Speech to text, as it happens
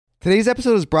Today's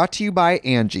episode is brought to you by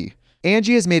Angie.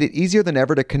 Angie has made it easier than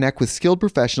ever to connect with skilled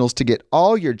professionals to get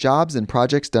all your jobs and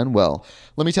projects done well.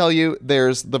 Let me tell you,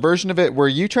 there's the version of it where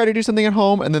you try to do something at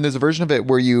home, and then there's a version of it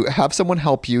where you have someone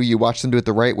help you, you watch them do it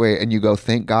the right way, and you go,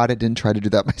 thank God I didn't try to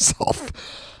do that myself.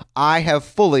 I have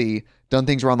fully done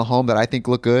things around the home that I think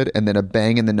look good, and then a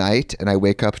bang in the night, and I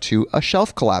wake up to a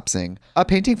shelf collapsing, a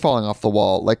painting falling off the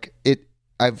wall.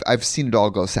 I've seen it all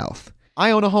go south.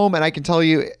 I own a home, and I can tell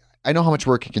you, I know how much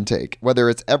work it can take. Whether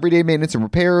it's everyday maintenance and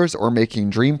repairs or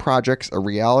making dream projects a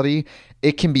reality,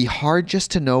 it can be hard just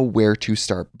to know where to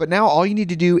start. But now all you need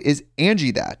to do is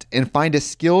Angie that and find a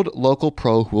skilled local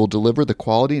pro who will deliver the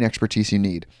quality and expertise you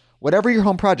need. Whatever your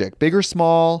home project, big or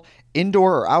small,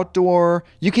 indoor or outdoor,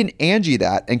 you can Angie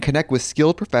that and connect with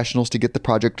skilled professionals to get the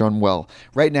project done well.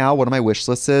 Right now, one of my wish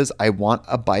lists is I want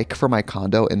a bike for my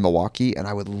condo in Milwaukee, and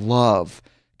I would love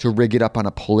to rig it up on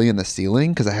a pulley in the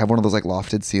ceiling because I have one of those like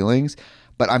lofted ceilings,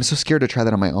 but I'm so scared to try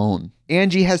that on my own.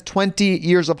 Angie has 20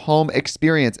 years of home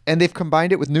experience, and they've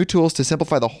combined it with new tools to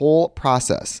simplify the whole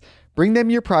process. Bring them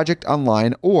your project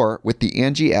online or with the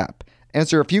Angie app.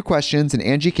 Answer a few questions and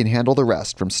Angie can handle the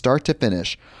rest from start to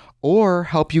finish, or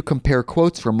help you compare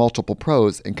quotes from multiple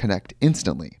pros and connect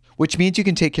instantly, which means you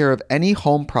can take care of any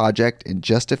home project in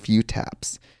just a few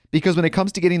taps. Because when it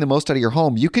comes to getting the most out of your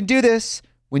home, you can do this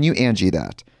when you Angie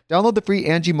that. Download the free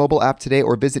Angie mobile app today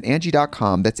or visit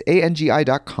Angie.com. That's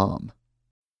ANGI.com.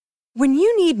 When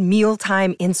you need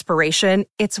mealtime inspiration,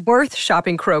 it's worth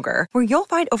shopping Kroger, where you'll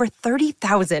find over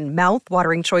 30,000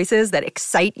 mouth-watering choices that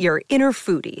excite your inner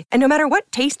foodie. And no matter what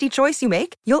tasty choice you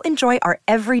make, you'll enjoy our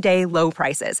everyday low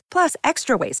prices, plus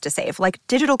extra ways to save, like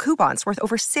digital coupons worth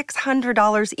over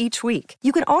 $600 each week.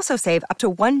 You can also save up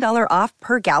to $1 off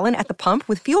per gallon at the pump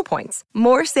with fuel points.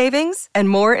 More savings and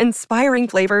more inspiring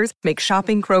flavors make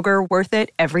shopping Kroger worth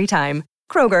it every time.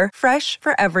 Kroger, fresh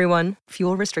for everyone.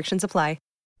 Fuel restrictions apply.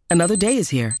 Another day is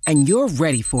here, and you're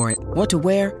ready for it. What to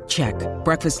wear? Check.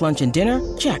 Breakfast, lunch, and dinner?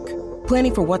 Check.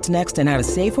 Planning for what's next and how to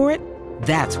save for it?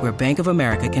 That's where Bank of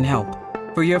America can help.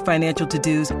 For your financial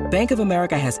to-dos, Bank of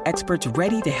America has experts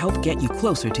ready to help get you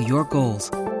closer to your goals.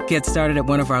 Get started at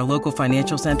one of our local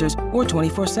financial centers or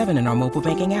 24/7 in our mobile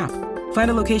banking app.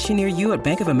 Find a location near you at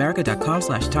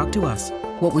bankofamerica.com/talktous.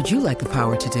 What would you like the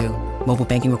power to do? Mobile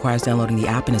banking requires downloading the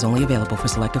app and is only available for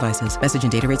select devices. Message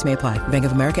and data rates may apply. Bank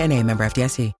of America N.A., member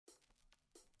FDIC.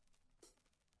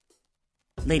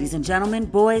 Ladies and gentlemen,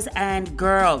 boys and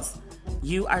girls,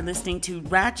 you are listening to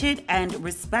Ratchet and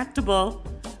Respectable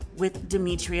with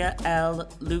Demetria L.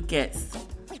 Lucas.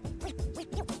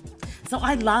 So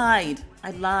I lied.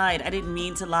 I didn't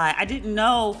mean to lie. I didn't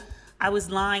know I was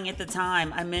lying at the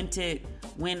time. I meant it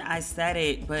when I said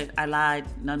it, but I lied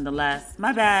nonetheless.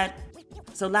 My bad.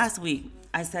 So last week,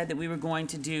 I said that we were going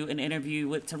to do an interview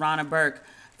with Tarana Burke,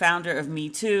 founder of Me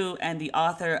Too and the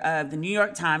author of the New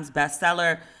York Times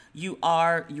bestseller, You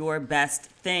Are Your Best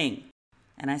Thing.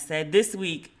 And I said this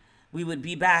week we would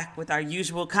be back with our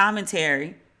usual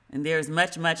commentary, and there's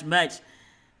much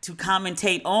to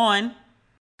commentate on.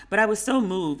 But I was so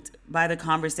moved by the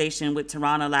conversation with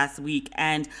Tarana last week,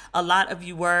 and a lot of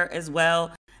you were as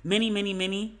well.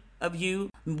 Many of you,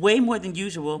 way more than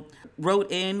usual,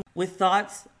 wrote in with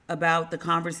thoughts about the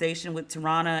conversation with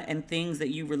Tarana and things that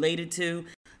you related to.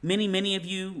 Many of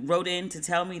you wrote in to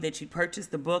tell me that you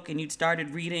purchased the book and you'd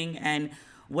started reading and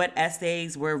what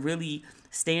essays were really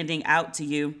standing out to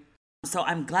you. So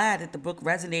I'm glad that the book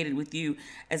resonated with you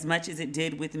as much as it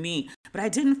did with me. But I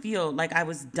didn't feel like I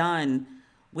was done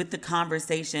with the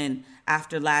conversation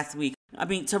after last week. I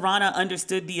mean, Tarana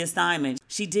understood the assignment.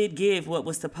 She did give what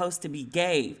was supposed to be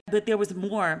gave, but there was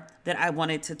more that I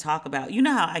wanted to talk about. You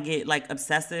know how I get like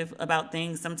obsessive about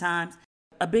things sometimes?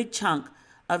 A big chunk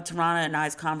of Tarana and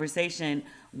I's conversation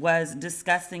was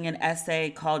discussing an essay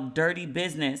called Dirty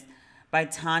Business by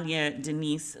Tanya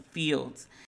Denise Fields.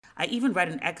 I even read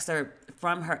an excerpt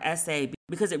from her essay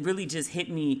because it really just hit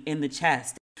me in the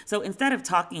chest. So instead of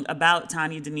talking about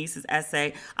Tanya Denise's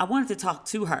essay, I wanted to talk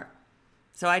to her.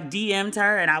 So I DM'd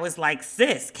her and I was like,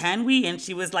 sis, can we? And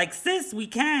she was like, sis, we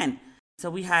can. So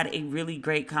we had a really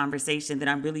great conversation that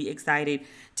I'm really excited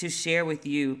to share with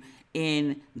you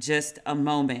in just a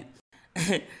moment.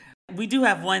 We do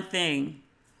have one thing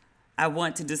I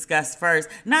want to discuss first.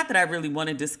 Not that I really want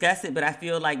to discuss it, but I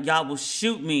feel like y'all will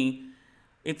shoot me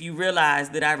if you realize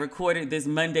that I recorded this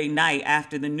Monday night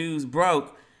after the news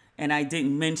broke and I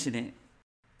didn't mention it.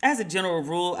 As a general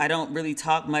rule, I don't really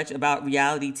talk much about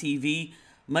reality TV.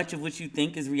 Much of what you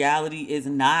think is reality is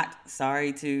not.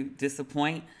 Sorry to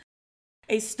disappoint.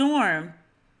 A storm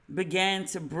began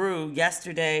to brew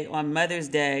yesterday on Mother's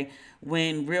Day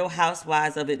when Real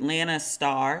Housewives of Atlanta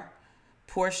star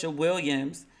Portia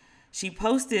Williams She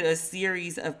posted a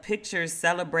series of pictures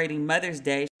celebrating Mother's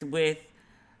Day with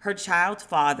her child's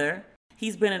father.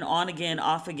 He's been an on-again,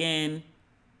 off-again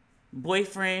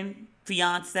boyfriend,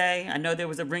 fiance. I know there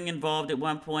was a ring involved at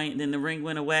one point, and then the ring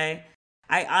went away.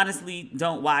 I honestly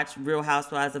don't watch Real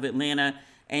Housewives of Atlanta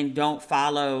and don't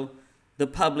follow the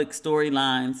public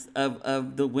storylines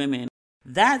of the women.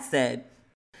 That said,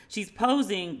 she's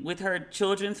posing with her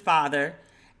children's father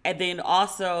and then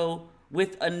also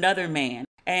with another man.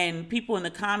 And people in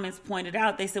the comments pointed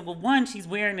out, they said, well, one, she's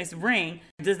wearing this ring.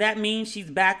 Does that mean she's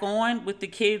back on with the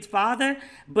kid's father?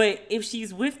 But if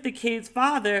she's with the kid's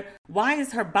father, why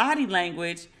is her body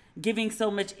language giving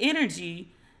so much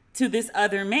energy to this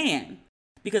other man?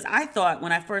 Because I thought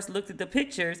when I first looked at the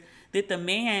pictures that the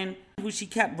man who she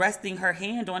kept resting her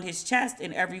hand on his chest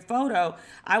in every photo,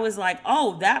 I was like,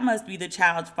 oh, that must be the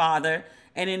child's father.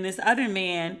 And then this other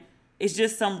man is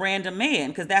just some random man,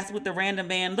 because that's what the random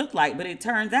man looked like. But it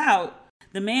turns out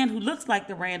the man who looks like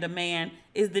the random man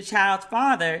is the child's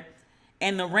father,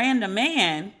 and the random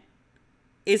man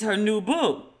is her new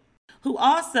boo, who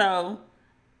also,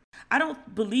 I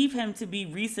don't believe him to be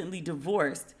recently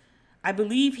divorced. I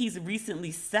believe he's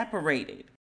recently separated.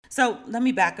 So let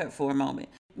me back up for a moment.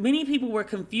 Many people were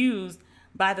confused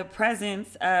by the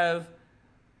presence of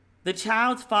the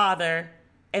child's father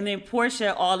and then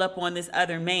Porsha all up on this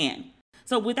other man.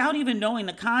 So without even knowing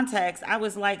the context, I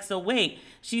was like, so wait,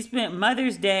 she spent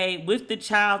Mother's Day with the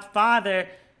child's father.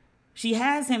 She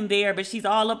has him there, but she's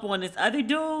all up on this other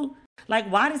dude.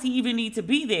 Like, why does he even need to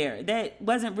be there? That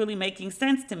wasn't really making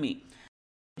sense to me.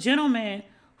 Gentleman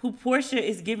who Porsha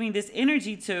is giving this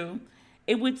energy to,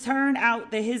 it would turn out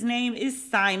that his name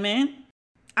is Simon.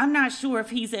 I'm not sure if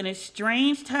he's an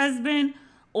estranged husband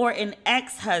or an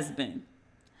ex-husband.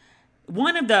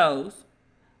 One of those,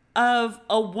 of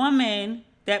a woman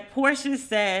that Porsha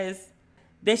says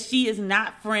that she is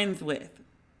not friends with.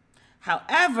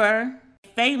 However,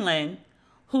 Phelan,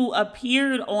 who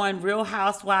appeared on Real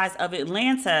Housewives of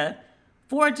Atlanta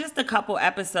for just a couple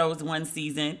episodes one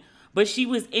season, but she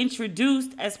was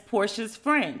introduced as Porsha's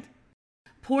friend.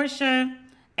 Porsha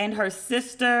and her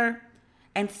sister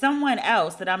and someone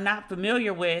else that I'm not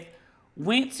familiar with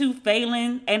went to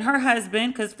Phelan and her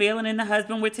husband, because Phelan and the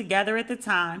husband were together at the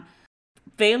time.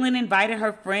 Phelan invited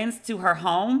her friends to her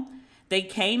home. They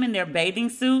came in their bathing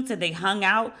suits and they hung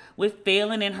out with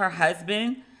Phelan and her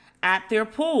husband at their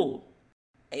pool.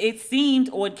 It seemed,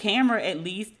 on camera at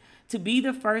least, to be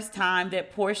the first time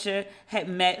that Porsha had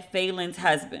met Phelan's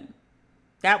husband.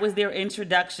 That was their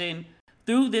introduction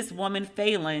through this woman,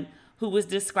 Phelan, who was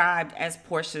described as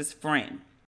Porsha's friend.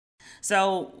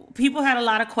 So people had a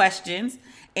lot of questions,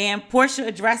 and Porsha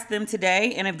addressed them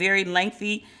today in a very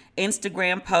lengthy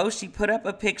Instagram post. She put up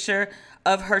a picture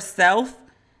of herself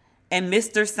and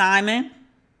Mr. Simon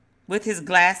with his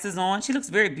glasses on. She looks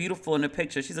very beautiful in the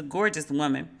picture. She's a gorgeous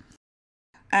woman.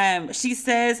 She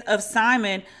says of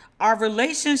Simon, our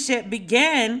relationship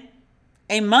began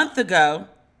a month ago.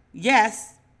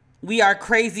 Yes, we are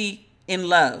crazy in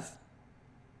love.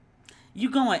 You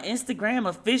go on Instagram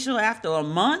official after a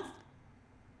month?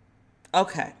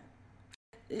 Okay.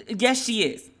 Yes, she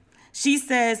is. She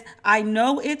says, I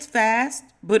know it's fast,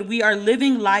 but we are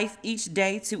living life each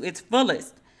day to its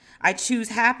fullest. I choose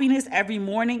happiness every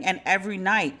morning and every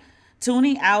night,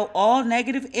 tuning out all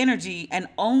negative energy and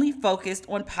only focused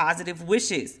on positive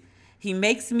wishes. He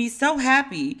makes me so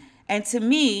happy, and to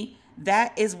me,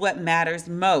 that is what matters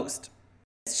most.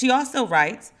 She also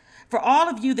writes, for all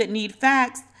of you that need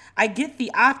facts, I get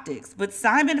the optics, but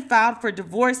Simon filed for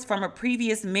divorce from a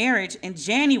previous marriage in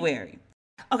January.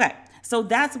 Okay, so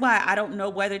that's why I don't know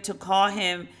whether to call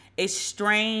him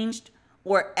estranged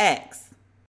or ex.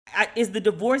 Is the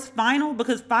divorce final?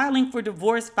 Because filing for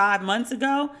divorce 5 months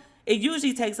ago, it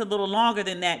usually takes a little longer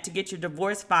than that to get your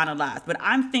divorce finalized. But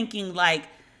I'm thinking like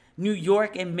New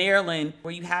York and Maryland,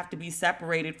 where you have to be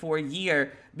separated for a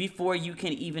year before you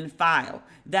can even file.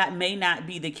 That may not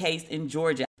be the case in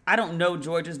Georgia. I don't know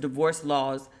Georgia's divorce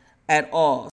laws at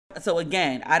all. So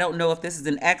again, I don't know if this is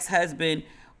an ex-husband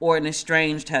or an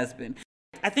estranged husband.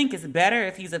 I think it's better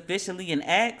if he's officially an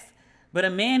ex, but a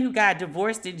man who got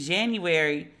divorced in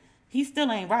January, he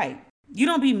still ain't right. You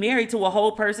don't be married to a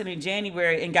whole person in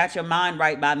January and got your mind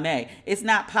right by May. It's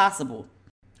not possible.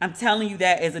 I'm telling you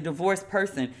that as a divorced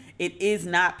person, it is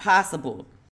not possible.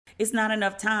 It's not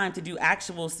enough time to do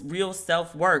actual real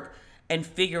self-work and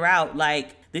figure out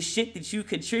like the shit that you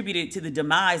contributed to the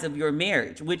demise of your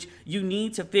marriage, which you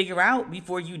need to figure out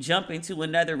before you jump into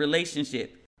another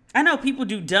relationship. I know people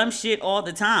do dumb shit all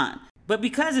the time, but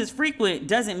because it's frequent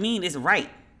doesn't mean it's right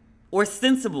or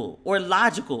sensible or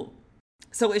logical.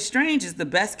 So estranged is the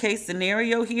best case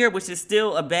scenario here, which is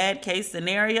still a bad case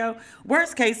scenario.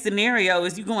 Worst case scenario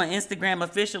is you go on Instagram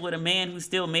official with a man who's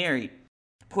still married.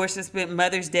 Porsha spent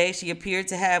Mother's Day. She appeared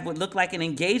to have what looked like an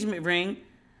engagement ring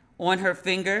on her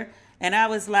finger. And I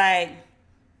was like,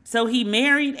 so he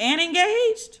married and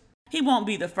engaged? He won't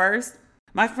be the first.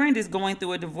 My friend is going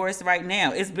through a divorce right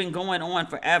now. It's been going on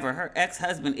forever. Her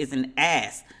ex-husband is an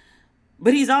ass.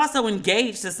 But he's also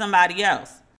engaged to somebody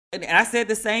else. And I said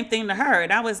the same thing to her.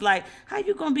 And I was like, how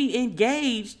you going to be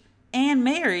engaged and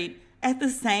married at the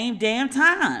same damn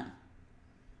time?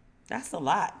 That's a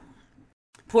lot.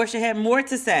 Porsha had more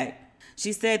to say.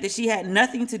 She said that she had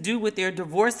nothing to do with their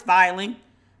divorce filing.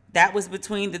 That was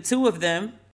between the two of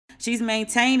them. She's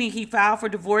maintaining he filed for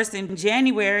divorce in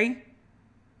January.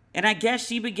 And I guess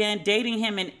she began dating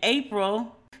him in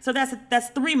April. So that's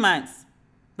 3 months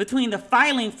between the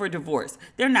filing for divorce.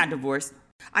 They're not divorced.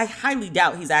 I highly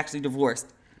doubt he's actually divorced.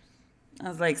 I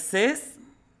was like, sis?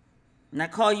 And I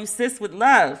call you sis with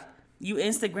love. You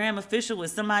Instagram official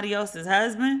with somebody else's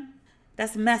husband?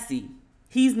 That's messy.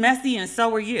 He's messy and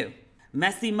so are you.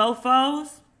 Messy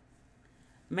mofos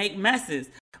make messes.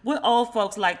 What old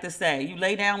folks like to say? You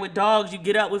lay down with dogs, you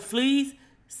get up with fleas?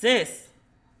 Sis,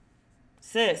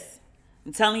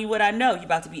 I'm telling you what I know. You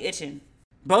about to be itching.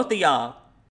 Both of y'all.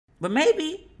 But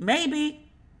maybe,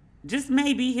 just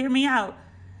maybe, hear me out.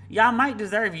 Y'all might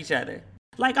deserve each other.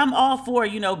 Like, I'm all for,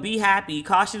 be happy,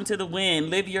 caution to the wind,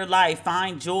 live your life,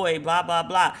 find joy, blah, blah,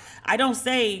 blah. I don't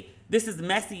say this is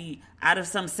messy out of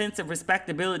some sense of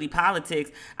respectability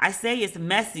politics. I say it's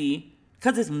messy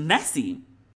because it's messy.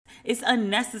 It's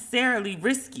unnecessarily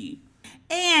risky.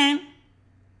 And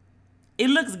it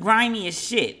looks grimy as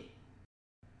shit.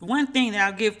 One thing that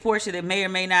I'll give Porsha that may or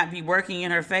may not be working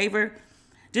in her favor,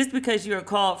 just because you're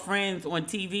called friends on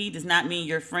TV does not mean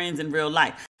you're friends in real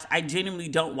life. I genuinely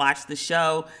don't watch the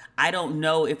show. I don't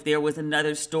know if there was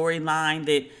another storyline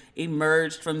that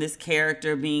emerged from this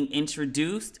character being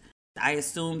introduced. I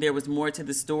assume there was more to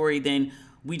the story than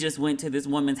we just went to this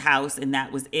woman's house and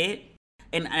that was it.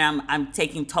 And I'm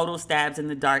taking total stabs in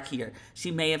the dark here.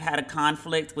 She may have had a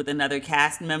conflict with another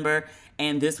cast member,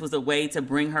 and this was a way to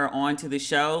bring her onto the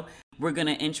show. We're going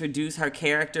to introduce her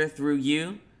character through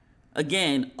you.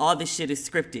 Again, all this shit is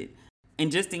scripted.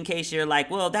 And just in case you're like,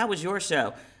 well, that was your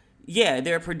show. Yeah,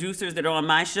 there are producers that are on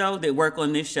my show that work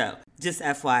on this show. Just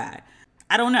FYI.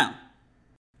 I don't know.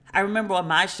 I remember on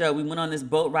my show, we went on this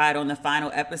boat ride on the final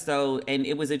episode, and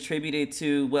it was attributed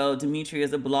to, well, Demetria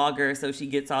is a blogger, so she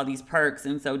gets all these perks.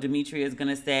 And so Demetria is going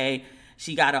to say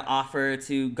she got an offer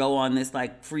to go on this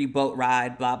free boat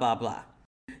ride, blah, blah, blah.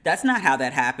 That's not how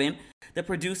that happened. The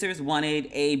producers wanted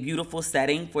a beautiful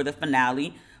setting for the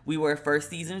finale. We were a first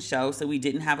season show, so we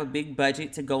didn't have a big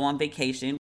budget to go on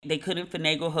vacation. They couldn't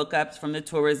finagle hookups from the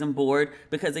tourism board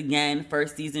because, again,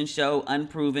 first season show,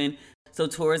 unproven. So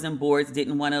tourism boards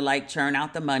didn't want to churn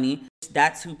out the money.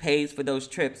 That's who pays for those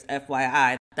trips,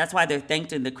 FYI. That's why they're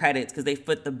thanked in the credits, because they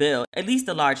foot the bill, at least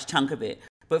a large chunk of it.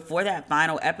 But for that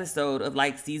final episode of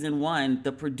season 1,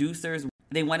 the producers,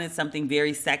 they wanted something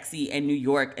very sexy in New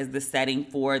York as the setting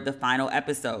for the final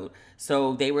episode.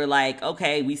 So they were like,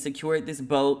 okay, we secured this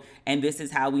boat and this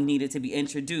is how we need it to be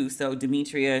introduced. So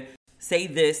Demetria, say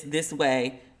this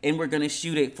way, and we're going to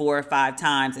shoot it 4 or 5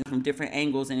 times and from different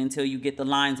angles and until you get the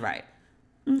lines right.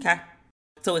 Okay.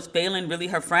 So is Phelan really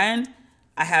her friend?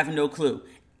 I have no clue.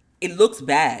 It looks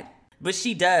bad, but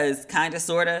she does kind of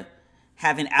sort of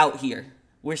have an out here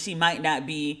where she might not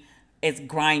be as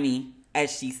grimy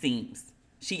as she seems.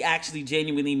 She actually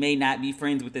genuinely may not be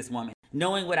friends with this woman.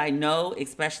 Knowing what I know,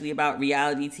 especially about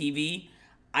reality TV,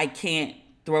 I can't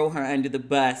throw her under the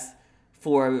bus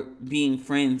for being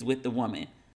friends with the woman.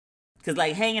 Because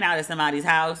hanging out at somebody's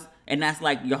house and that's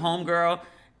your homegirl,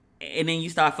 and then you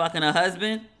start fucking her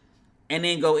husband and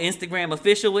then go Instagram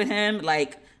official with him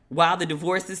while the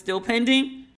divorce is still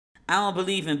pending. I don't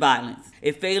believe in violence.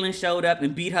 If Phelan showed up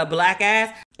and beat her black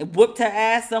ass and whooped her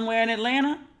ass somewhere in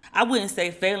Atlanta, I wouldn't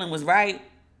say Phelan was right,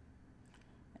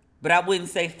 but I wouldn't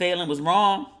say Phelan was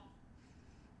wrong.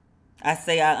 I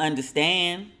say I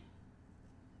understand.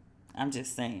 I'm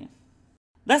just saying.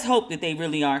 Let's hope that they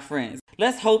really aren't friends.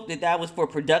 Let's hope that was for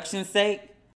production's sake.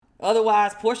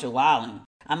 Otherwise, Porsha wildin'.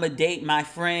 I'm going to date my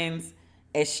friend's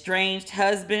estranged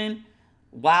husband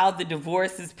while the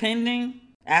divorce is pending.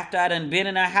 After I done been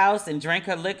in her house and drank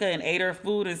her liquor and ate her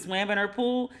food and swam in her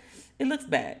pool. It looks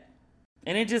bad.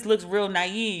 And it just looks real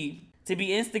naive to be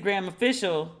Instagram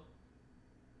official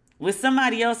with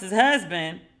somebody else's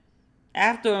husband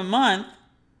after a month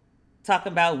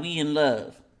talking about we in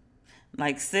love.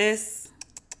 Sis,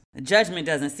 the judgment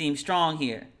doesn't seem strong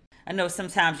here. I know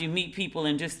sometimes you meet people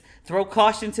and just throw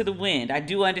caution to the wind. I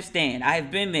do understand. I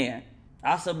have been there.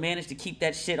 I also managed to keep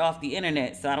that shit off the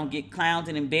internet so I don't get clowned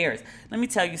and embarrassed. Let me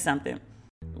tell you something.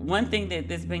 One thing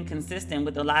that's been consistent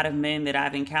with a lot of men that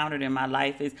I've encountered in my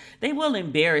life is they will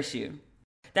embarrass you.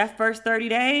 That first 30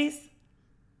 days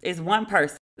is one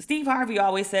person. Steve Harvey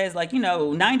always says,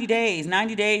 90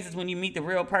 days is when you meet the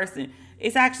real person.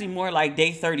 It's actually more like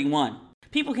day 31.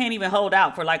 People can't even hold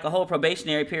out for like a whole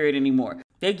probationary period anymore.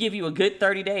 They'll give you a good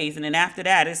 30 days. And then after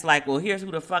that, it's like, well, here's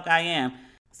who the fuck I am.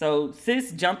 So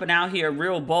sis jumping out here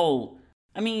real bold.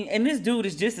 I mean, and this dude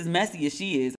is just as messy as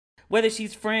she is. Whether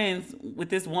she's friends with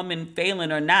this woman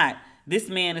failing or not, this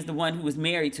man is the one who is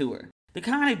married to her. The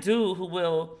kind of dude who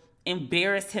will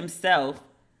embarrass himself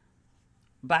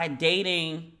by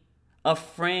dating a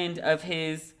friend of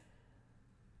his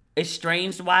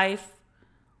estranged wife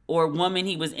or a woman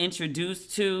he was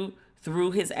introduced to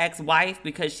through his ex-wife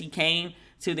because she came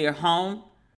to their home.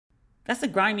 That's a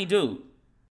grimy dude.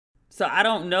 So I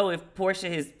don't know if Portia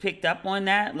has picked up on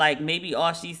that. Like maybe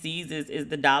all she sees is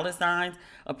the dollar signs.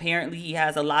 Apparently he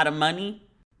has a lot of money.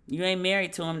 You ain't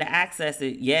married to him to access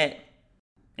it yet.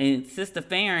 And Sister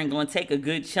Farron gonna take a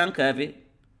good chunk of it.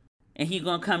 And he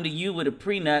gonna come to you with a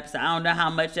prenup. So I don't know how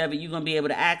much of it you gonna be able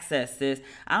to access, sis.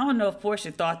 I don't know if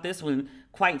Portia thought this one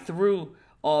quite through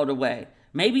all the way.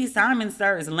 Maybe Simon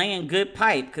Sir is laying good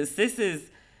pipe because sis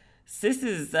is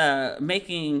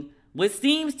making what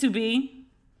seems to be,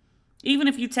 even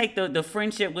if you take the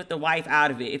friendship with the wife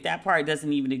out of it, if that part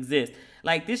doesn't even exist,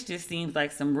 like this just seems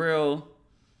like some real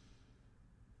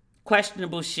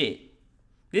questionable shit.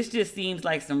 This just seems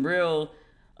like some real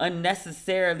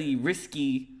unnecessarily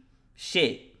risky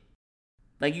shit.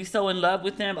 Like you so in love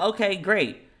with him, okay,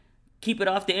 great. Keep it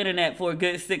off the internet for a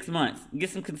good 6 months.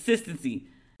 Get some consistency.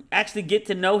 Actually get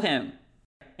to know him.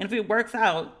 And if it works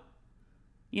out,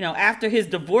 after his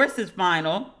divorce is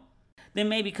final, then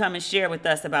maybe come and share with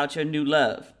us about your new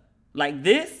love. Like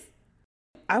this,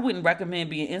 I wouldn't recommend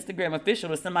being Instagram official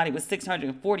to somebody with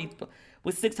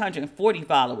 640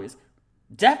 followers.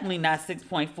 Definitely not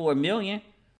 6.4 million.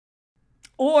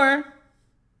 Or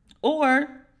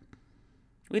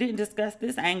we didn't discuss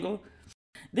this angle.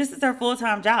 This is her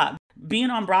full-time job. Being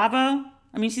on Bravo,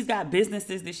 I mean, she's got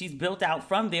businesses that she's built out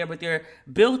from there, but they're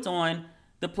built on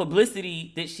the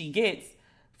publicity that she gets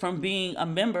from being a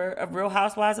member of Real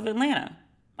Housewives of Atlanta.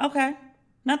 Okay,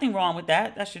 nothing wrong with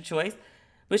that. That's your choice.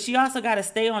 But she also got to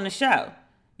stay on the show.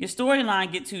 Your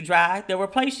storyline get too dry, they'll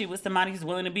replace you with somebody who's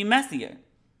willing to be messier.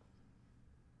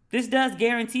 This does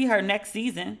guarantee her next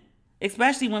season,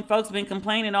 especially when folks been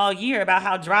complaining all year about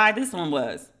how dry this one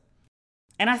was.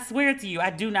 And I swear to you, I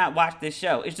do not watch this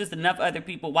show. It's just enough other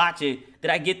people watch it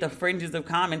that I get the fringes of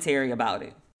commentary about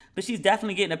it. But she's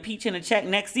definitely getting a peach and a check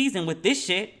next season with this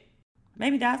shit.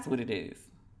 Maybe that's what it is.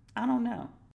 I don't know.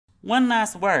 One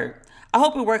last word. I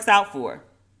hope it works out for her.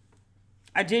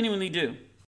 I genuinely do.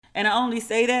 And I only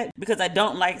say that because I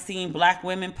don't like seeing black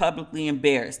women publicly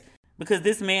embarrassed. Because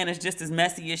this man is just as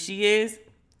messy as she is.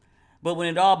 But when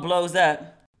it all blows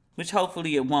up, which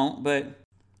hopefully it won't, but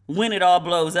when it all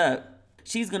blows up,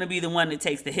 she's going to be the one that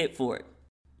takes the hit for it.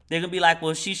 They're going to be like,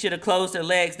 well, she should have closed her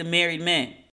legs to married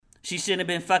men. She shouldn't have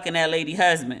been fucking that lady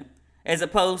husband. As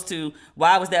opposed to,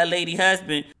 why was that lady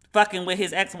husband fucking with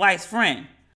his ex-wife's friend?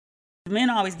 Men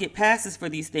always get passes for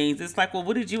these things. It's like, well,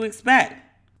 what did you expect?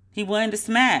 He wanted to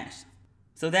smash.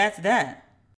 So that's that.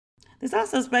 There's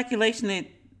also speculation that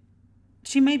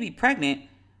she may be pregnant,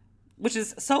 which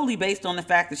is solely based on the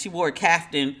fact that she wore a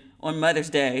kaftan on Mother's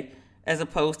Day as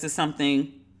opposed to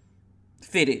something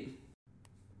fitted.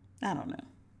 I don't know.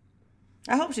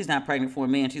 I hope she's not pregnant for a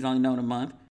man she's only known a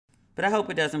month. But I hope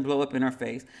it doesn't blow up in her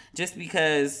face. Just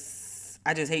because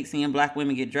I just hate seeing black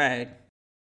women get dragged.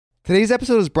 Today's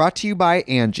episode is brought to you by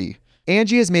Angie.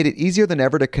 Angie has made it easier than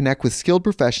ever to connect with skilled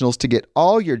professionals to get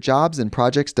all your jobs and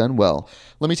projects done well.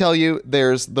 Let me tell you,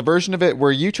 there's the version of it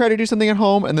where you try to do something at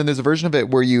home, and then there's a version of it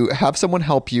where you have someone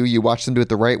help you, you watch them do it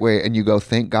the right way, and you go,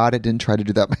 thank God I didn't try to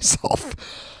do that myself.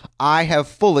 I have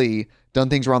fully done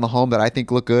things around the home that I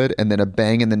think look good, and then a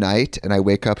bang in the night, and I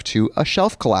wake up to a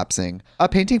shelf collapsing, a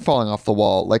painting falling off the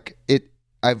wall.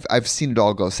 I've seen it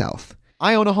all go south.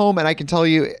 I own a home, and I can tell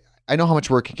you, I know how much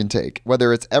work it can take.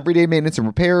 Whether it's everyday maintenance and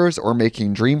repairs or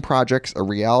making dream projects a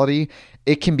reality,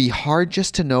 it can be hard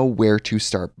just to know where to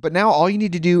start. But now all you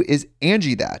need to do is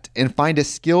Angie that and find a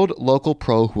skilled local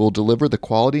pro who will deliver the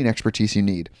quality and expertise you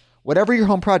need. Whatever your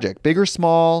home project, big or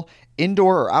small,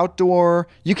 indoor or outdoor,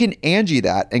 you can Angie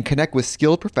that and connect with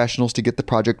skilled professionals to get the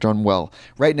project done well.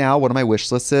 Right now, one of my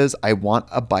wish lists is I want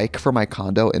a bike for my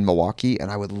condo in Milwaukee, and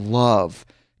I would love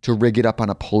to rig it up on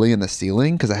a pulley in the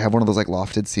ceiling because I have one of those like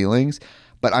lofted ceilings.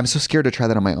 but I'm so scared to try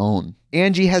that on my own.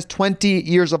 Angie has 20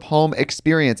 years of home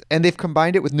experience, and they've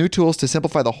combined it with new tools to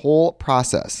simplify the whole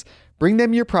process. Bring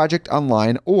them your project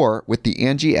online or with the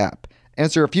Angie app.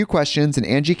 Answer a few questions and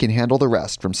Angie can handle the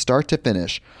rest from start to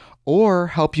finish, or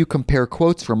help you compare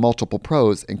quotes from multiple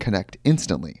pros and connect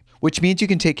instantly, which means you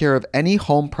can take care of any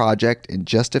home project in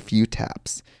just a few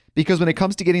taps. Because when it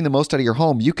comes to getting the most out of your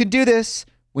home, you can do this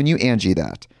when you Angie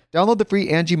that. Download the free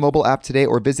Angie mobile app today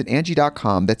or visit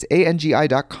Angie.com. That's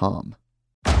ANGI.com.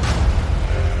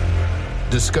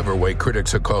 Discover why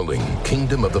critics are calling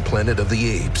Kingdom of the Planet of the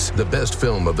Apes the best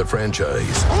film of the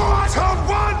franchise. What a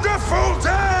wonderful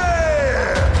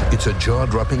day! It's a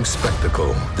jaw-dropping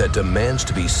spectacle that demands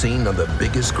to be seen on the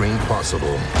biggest screen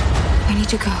possible. I need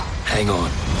to go. Hang on.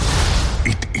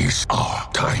 It is our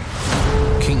time.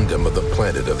 Kingdom of the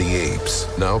Planet of the Apes.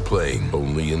 Now playing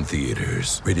only in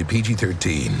theaters. Rated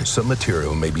PG-13. Some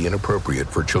material may be inappropriate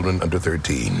for children under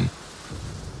 13.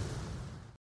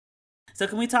 So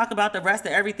can we talk about the rest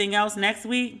of everything else next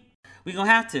week? We're going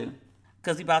to have to,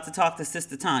 because we're about to talk to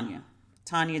Sister Tanya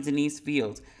Denise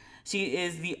Fields. She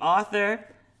is the author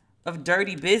of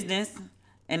Dirty Business,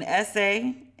 an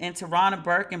essay in Tarana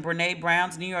Burke and Brene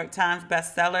Brown's New York Times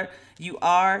bestseller, You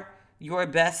Are Your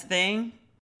Best Thing.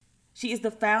 She is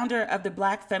the founder of the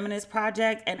Black Feminist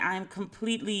Project, and I am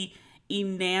completely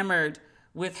enamored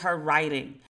with her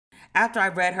writing. After I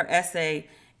read her essay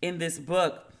in this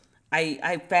book,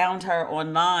 I found her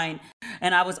online,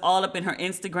 and I was all up in her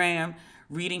Instagram,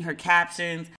 reading her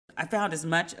captions. I found as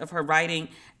much of her writing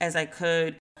as I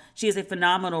could. She is a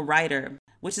phenomenal writer,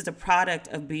 which is a product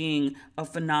of being a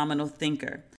phenomenal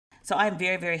thinker. So I'm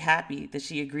very, very happy that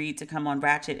she agreed to come on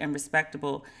Ratchet and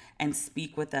Respectable and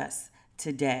speak with us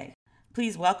today.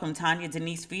 Please welcome Tanya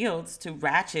Denise Fields to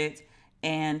Ratchet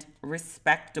and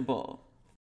Respectable.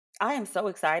 I am so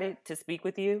excited to speak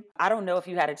with you. I don't know if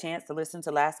you had a chance to listen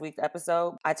to last week's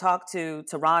episode. I talked to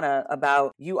Tarana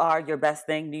about You Are Your Best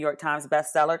Thing, New York Times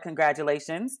bestseller.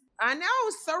 Congratulations. I know,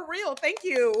 it's so real. Thank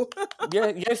you.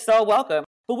 You're so welcome.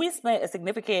 But we spent a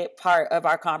significant part of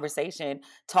our conversation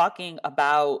talking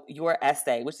about your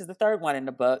essay, which is the third one in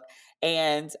the book.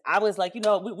 And I was like, we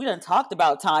done talked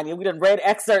about Tanya. We done read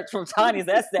excerpts from Tanya's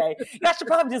essay. I should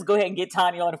probably just go ahead and get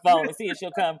Tanya on the phone and see if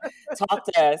she'll come talk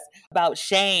to us about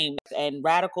shame and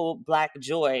radical Black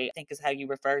joy, I think is how you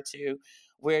refer to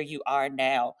where you are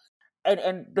now.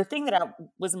 And the thing that I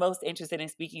was most interested in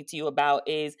speaking to you about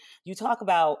is you talk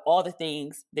about all the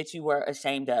things that you were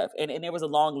ashamed of. And there was a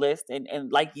long list.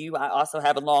 And like you, I also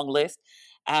have a long list.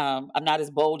 I'm not as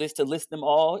bold as to list them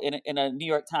all in a New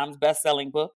York Times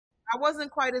best-selling book. I wasn't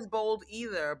quite as bold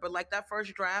either. But like that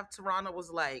first draft, Tarana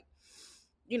was like,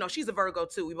 she's a Virgo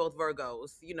too. We both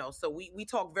Virgos, so we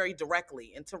talk very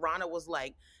directly. And Tarana was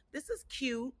like, this is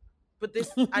cute, but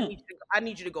this, I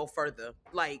need you to go further.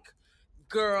 Like,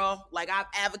 girl, like I've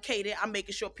advocated, I'm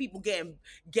making sure people getting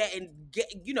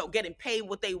paid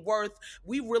what they worth.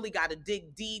 We really got to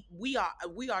dig deep. We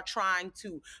are trying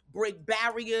to break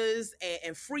barriers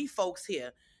and free folks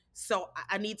here. So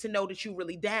I need to know that you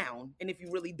really down. And if you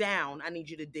really down, I need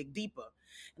you to dig deeper.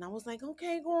 And I was like,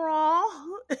 okay, girl.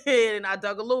 And I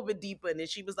dug a little bit deeper. And then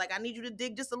she was like, I need you to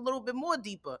dig just a little bit more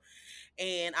deeper.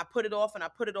 And I put it off and I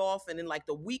put it off. And then like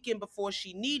the weekend before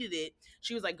she needed it,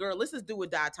 she was like, girl, let's just do or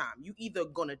die time. You either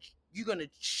you're gonna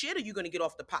shit or you're gonna get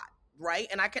off the pot. Right.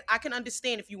 And I can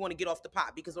understand if you want to get off the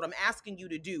pot, because what I'm asking you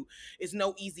to do is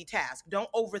no easy task.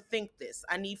 Don't overthink this.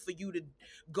 I need for you to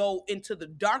go into the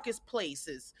darkest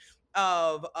places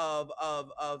of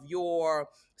your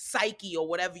psyche or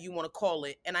whatever you want to call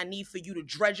it. And I need for you to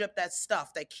dredge up that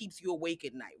stuff that keeps you awake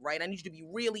at night, right? I need you to be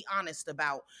really honest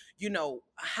about,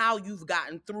 how you've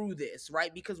gotten through this,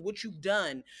 right? Because what you've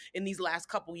done in these last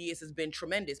couple years has been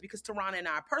tremendous, because Tarana and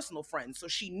I are personal friends. So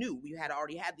she knew we had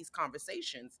already had these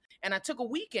conversations, and I took a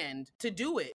weekend to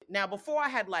do it. Now, before I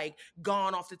had like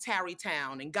gone off to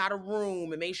Tarrytown and got a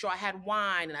room and made sure I had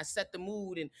wine and I set the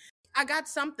mood, and I got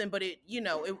something, but it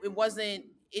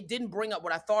didn't bring up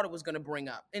what I thought it was going to bring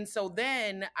up. And so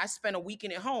then I spent a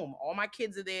weekend at home. All my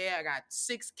kids are there. I got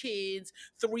 6 kids,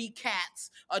 3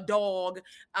 cats, a dog,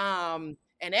 and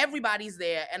everybody's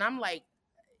there. And I'm like,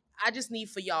 I just need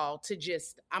for y'all to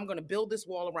I'm going to build this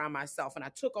wall around myself. And I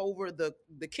took over the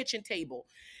kitchen table,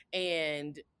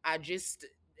 and I just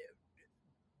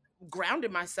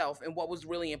grounded myself in what was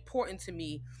really important to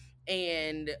me.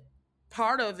 And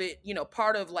part of it,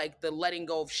 part of like the letting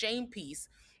go of shame piece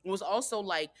was also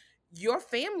like, your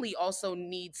family also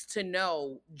needs to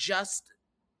know just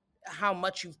how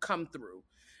much you've come through.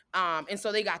 And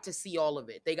so they got to see all of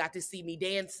it. They got to see me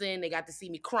dancing. They got to see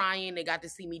me crying. They got to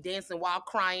see me dancing while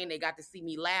crying. They got to see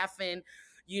me laughing.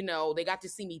 They got to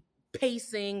see me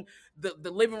pacing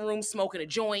the living room, smoking a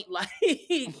joint. Like,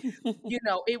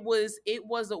 it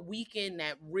was a weekend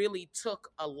that really took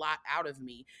a lot out of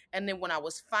me. And then when I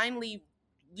was finally,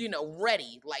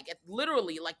 ready, like at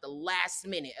literally like the last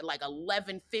minute at like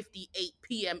 11:58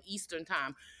 p.m. Eastern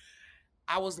time,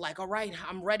 I was like, all right,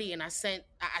 I'm ready. And I sent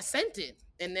it.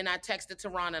 And then I texted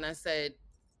Tehran and I said,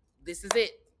 this is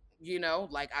it.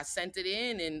 Like I sent it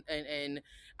in and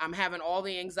I'm having all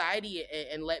the anxiety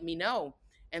and let me know.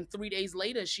 And 3 days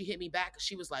later, she hit me back.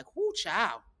 She was like, whoo,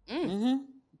 child. So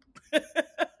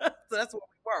that's what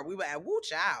we were. We were at whoo,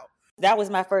 child. That was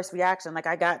my first reaction. Like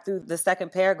I got through the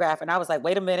second paragraph and I was like,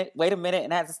 wait a minute.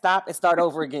 And I had to stop and start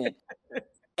over again.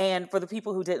 And for the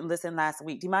people who didn't listen last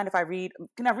week, do you mind if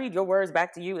can I read your words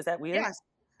back to you? Is that weird? Yes,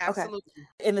 absolutely.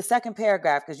 Okay. In the second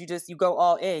paragraph, because you go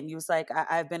all in, you was like,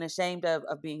 I've been ashamed of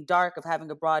being dark, of having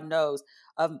a broad nose,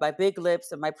 of my big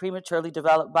lips, of my prematurely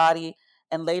developed body,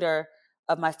 and later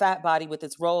of my fat body with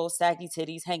its rolls, saggy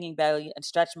titties, hanging belly, and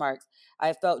stretch marks. I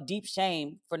have felt deep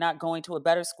shame for not going to a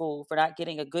better school, for not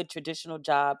getting a good traditional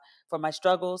job, for my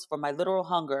struggles, for my literal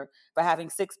hunger, for having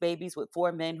 6 babies with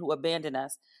 4 men who abandoned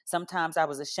us. Sometimes I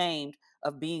was ashamed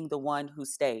of being the one who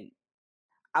stayed.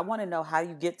 I want to know how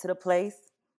you get to the place,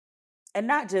 and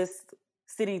not just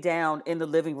sitting down in the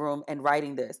living room and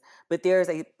writing this, but there's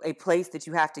a place that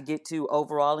you have to get to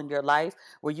overall in your life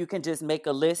where you can just make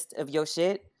a list of your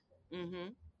shit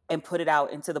and put it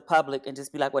out into the public and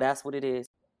just be like, well, that's what it is.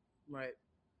 Right.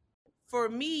 For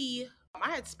me,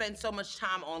 I had spent so much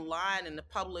time online in the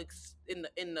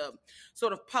in the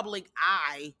sort of public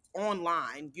eye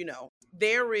online,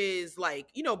 there is like,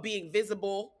 being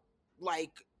visible,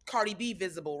 like Cardi B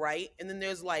visible, right? And then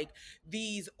there's like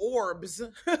these orbs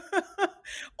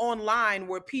online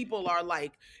where people are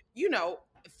like,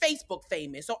 Facebook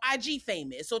famous or IG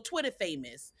famous or Twitter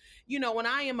famous, and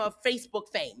I am a Facebook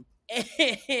fame.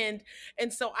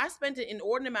 And so I spent an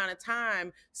inordinate amount of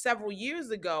time several years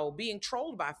ago being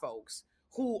trolled by folks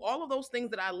who all of those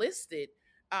things that I listed,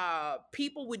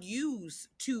 people would use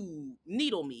to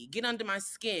needle me, get under my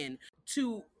skin,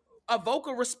 to evoke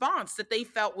a response that they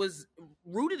felt was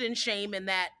rooted in shame and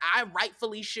that I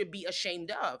rightfully should be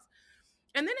ashamed of.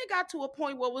 And then it got to a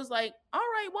point where it was like, all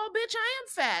right, well, bitch, I am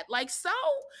fat. Like, so?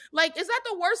 Like, is that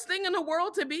the worst thing in the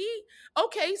world to be?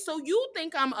 Okay, so you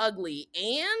think I'm ugly.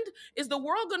 And is the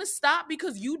world going to stop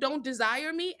because you don't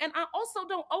desire me? And I also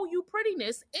don't owe you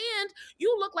prettiness. And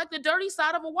you look like the dirty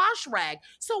side of a wash rag.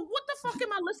 So what the fuck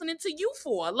am I listening to you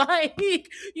for? Like,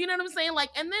 you know what I'm saying?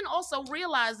 Like, and then also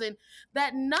realizing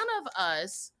that none of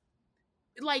us,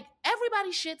 like,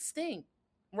 everybody's shit stink.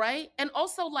 Right. And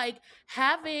also like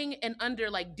having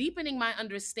deepening my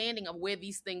understanding of where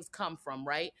these things come from.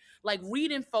 Right. Like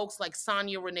reading folks like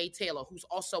Sonia Renee Taylor, who's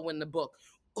also in the book,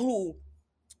 who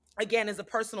again, as a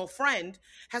personal friend,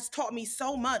 has taught me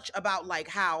so much about like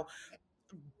how,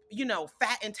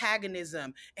 fat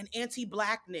antagonism and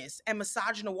anti-blackness and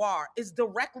misogynoir is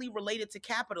directly related to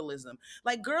capitalism.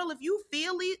 Like, girl, if you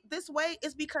feel this way,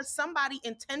 it's because somebody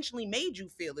intentionally made you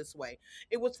feel this way.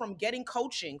 It was from getting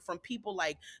coaching from people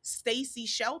like Stacey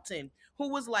Shelton, who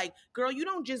was like, girl, you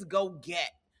don't just go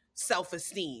get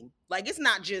self-esteem. Like, it's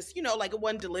not just, like it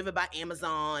wasn't delivered by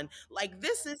Amazon. Like,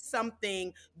 this is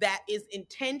something that is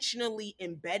intentionally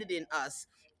embedded in us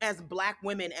as Black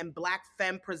women and Black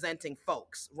femme presenting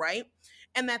folks, right?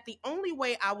 And that the only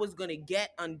way I was going to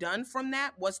get undone from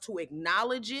that was to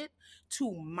acknowledge it,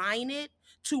 to mine it,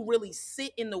 to really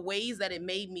sit in the ways that it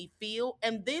made me feel,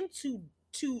 and then to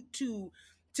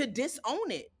disown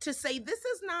it, to say this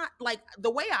is not, like, the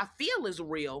way I feel is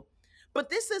real, but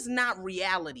this is not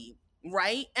reality,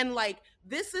 right? And like,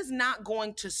 this is not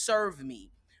going to serve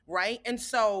me, right? And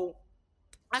so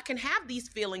I can have these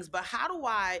feelings, but how do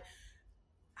I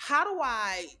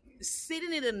sit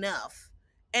in it enough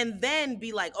and then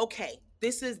be like, okay,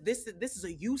 this is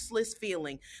a useless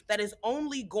feeling that is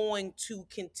only going to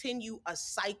continue a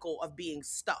cycle of being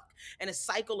stuck and a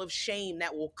cycle of shame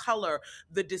that will color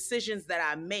the decisions that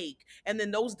I make. And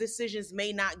then those decisions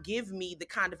may not give me the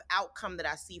kind of outcome that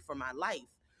I see for my life.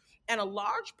 And a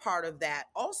large part of that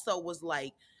also was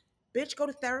like, bitch, go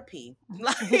to therapy.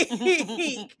 Like,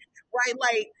 right?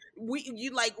 Like,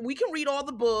 we can read all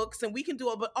the books and we can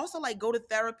do it, but also like go to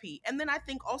therapy. And then I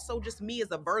think also just me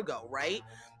as a Virgo, right?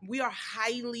 We are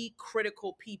highly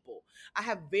critical people. I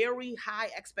have very high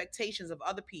expectations of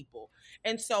other people.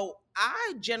 And so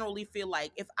I generally feel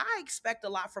like if I expect a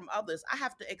lot from others, I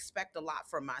have to expect a lot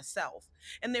from myself.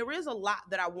 And there is a lot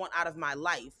that I want out of my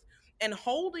life. And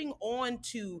holding on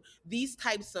to these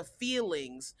types of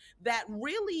feelings that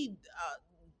really,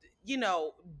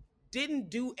 didn't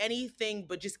do anything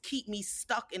but just keep me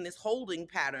stuck in this holding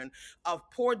pattern of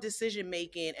poor decision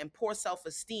making and poor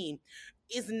self-esteem,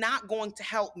 is not going to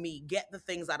help me get the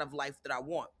things out of life that I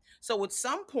want. So at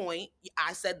some point,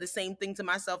 I said the same thing to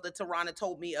myself that Tarana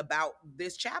told me about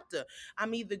this chapter.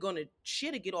 I'm either going to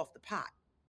shit or get off the pot.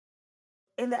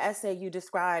 In the essay, you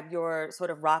describe your sort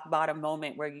of rock bottom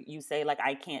moment where you say, like,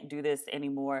 I can't do this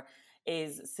anymore,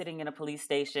 is sitting in a police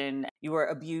station. You were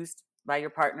abused by your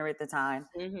partner at the time.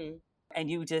 Mm-hmm. And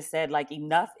you just said, like,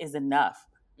 enough is enough.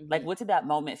 Mm-hmm. Like, what did that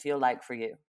moment feel like for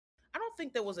you? I don't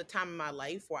think there was a time in my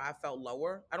life where I felt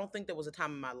lower. I don't think there was a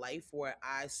time in my life where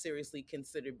I seriously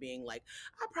considered being like,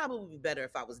 I'd probably be better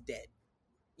if I was dead.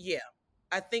 Yeah.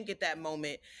 I think at that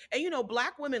moment, and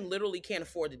Black women literally can't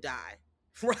afford to die,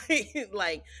 right?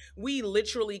 Like, we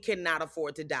literally cannot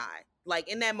afford to die. Like,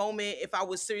 in that moment, if I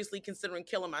was seriously considering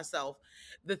killing myself,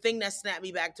 the thing that snapped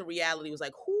me back to reality was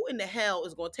like, who in the hell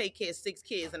is going to take care of 6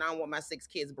 kids, and I don't want my 6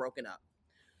 kids broken up?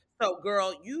 So,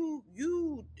 girl, you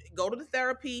go to the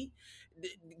therapy,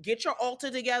 get your altar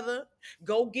together,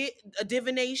 go get a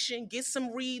divination, get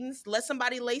some readings, let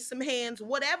somebody lay some hands,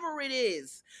 whatever it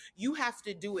is, you have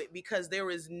to do it, because there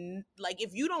is like,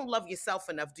 if you don't love yourself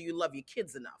enough, do you love your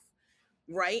kids enough?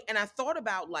 Right? And I thought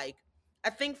about, like, I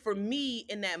think for me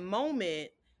in that moment,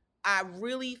 I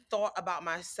really thought about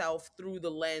myself through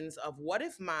the lens of what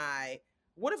if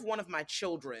one of my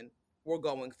children were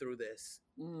going through this?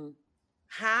 Mm.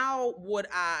 How would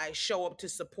I show up to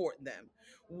support them?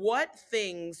 What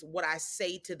things would I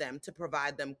say to them to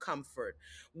provide them comfort?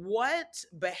 What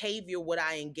behavior would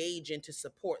I engage in to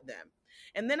support them?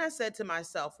 And then I said to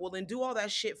myself, well, then do all that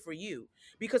shit for you.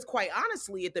 Because quite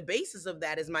honestly, at the basis of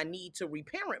that is my need to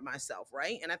reparent myself,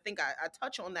 right? And I think I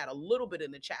touch on that a little bit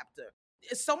in the chapter.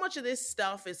 So much of this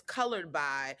stuff is colored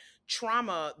by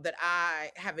trauma that I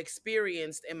have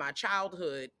experienced in my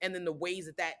childhood, and then the ways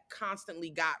that constantly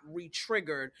got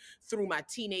re-triggered through my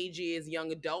teenage years,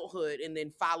 young adulthood, and then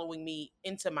following me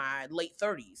into my late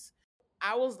 30s.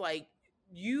 I was like,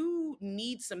 you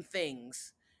need some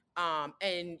things,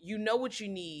 and you know what you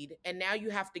need, and now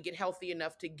you have to get healthy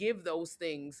enough to give those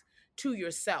things to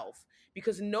yourself,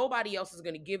 because nobody else is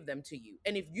going to give them to you.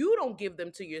 And if you don't give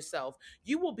them to yourself,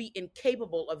 you will be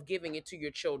incapable of giving it to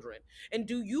your children. And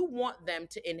do you want them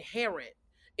to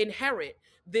inherit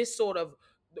this sort of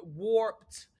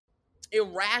warped,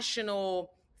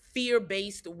 irrational,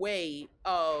 fear-based way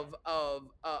of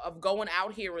going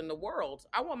out here in the world?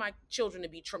 I want my children to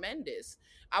be tremendous.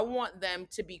 I want them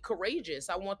to be courageous.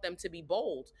 I want them to be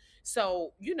bold.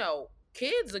 So,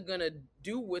 kids are gonna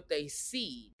do what they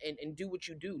see, and do what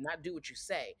you do, not do what you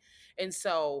say. And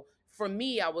so for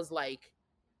me, I was like,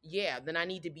 yeah, then I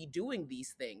need to be doing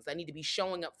these things. I need to be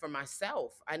showing up for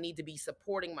myself. I need to be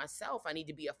supporting myself. I need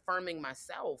to be affirming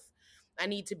myself. I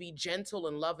need to be gentle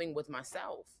and loving with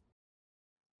myself.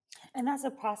 And that's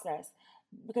a process.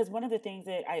 Because one of the things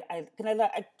that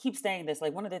I keep saying this,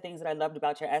 like, one of the things that I loved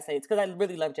about your essay, it's because I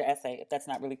really loved your essay, if that's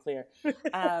not really clear.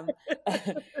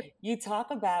 You talk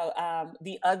about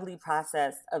the ugly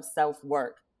process of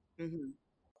self-work. Mm-hmm.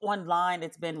 Online,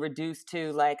 it's been reduced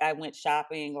to, like, I went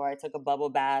shopping, or I took a bubble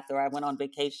bath, or I went on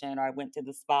vacation, or I went to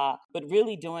the spa. But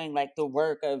really doing, like, the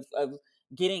work of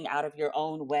getting out of your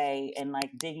own way and,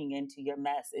 like, digging into your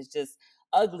mess is just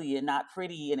ugly and not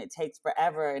pretty, and it takes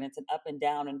forever, and it's an up and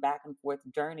down and back and forth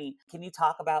journey. Can you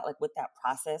talk about, like, what that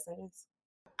process is?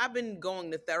 I've been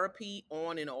going to therapy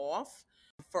on and off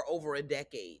for over a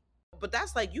decade. But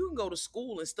that's like, you can go to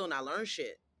school and still not learn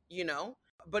shit,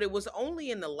 But it was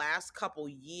only in the last couple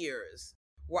years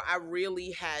where I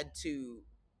really had to,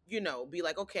 be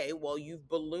like, okay, well, you've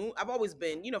ballooned. I've always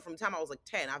been, from the time I was like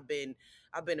 10, I've been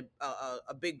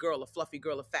a big girl, a fluffy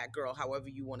girl, a fat girl, however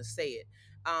you want to say it.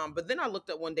 But then I looked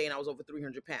up one day and I was over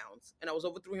 300 pounds. And I was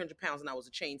over 300 pounds and I was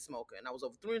a chain smoker. And I was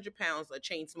over 300 pounds, a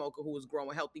chain smoker who was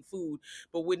growing healthy food,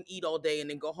 but wouldn't eat all day and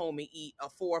then go home and eat a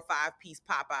 4 or 5 piece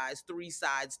Popeyes, 3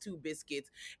 sides, 2 biscuits,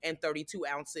 and 32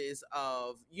 ounces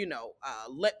of,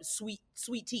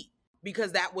 sweet tea.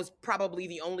 Because that was probably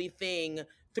the only thing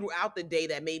throughout the day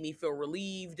that made me feel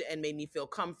relieved and made me feel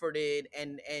comforted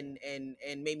and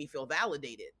made me feel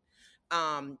validated.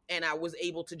 And I was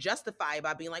able to justify it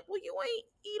by being like, well, you ain't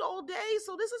eat all day,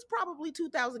 so this is probably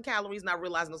 2,000 calories. And I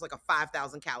realized it was like a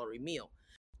 5,000 calorie meal.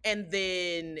 And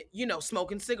then,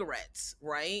 smoking cigarettes,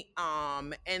 right?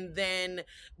 And then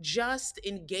just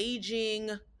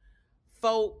engaging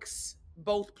folks,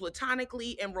 both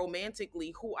platonically and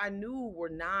romantically, who I knew were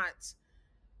not,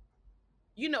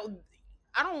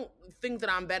 I don't think that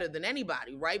I'm better than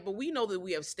anybody, right? But we know that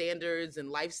we have standards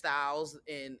and lifestyles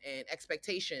and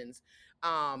expectations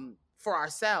for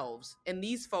ourselves. And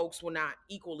these folks were not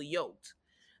equally yoked.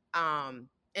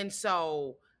 And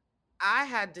so I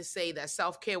had to say that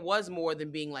self-care was more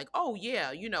than being like, oh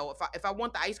yeah, if I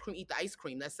want the ice cream, eat the ice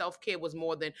cream. That self-care was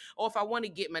more than, oh, if I want to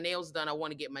get my nails done, I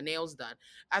want to get my nails done.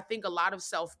 I think a lot of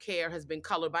self-care has been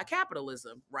colored by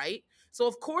capitalism, right? So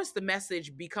of course the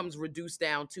message becomes reduced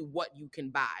down to what you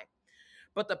can buy.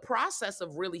 But the process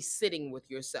of really sitting with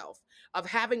yourself, of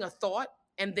having a thought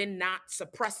and then not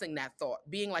suppressing that thought,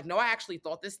 being like, no, I actually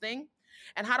thought this thing.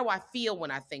 And how do I feel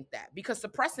when I think that? Because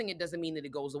suppressing it doesn't mean that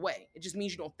it goes away. It just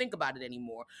means you don't think about it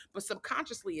anymore. But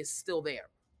subconsciously, it's still there.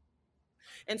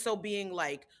 And so being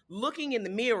like looking in the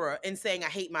mirror and saying, I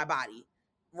hate my body,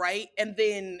 right? And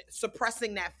then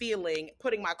suppressing that feeling,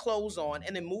 putting my clothes on,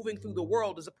 and then moving through the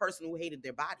world as a person who hated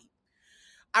their body.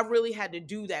 I really had to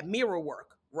do that mirror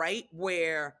work, right?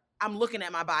 Where I'm looking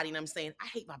at my body and I'm saying, I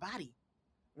hate my body,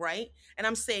 right? And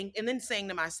I'm saying, and then saying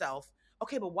to myself,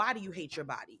 okay, but why do you hate your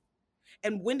body?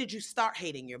 And when did you start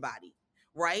hating your body?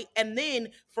 Right? And then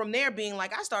from there being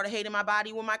like, I started hating my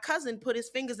body when my cousin put his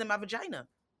fingers in my vagina.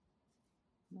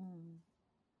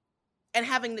 And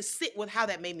having to sit with how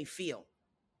that made me feel.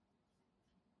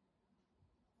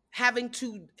 Having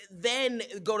to then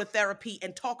go to therapy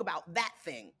and talk about that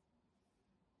thing.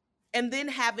 And then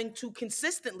having to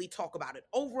consistently talk about it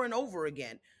over and over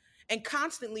again. And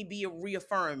constantly be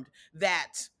reaffirmed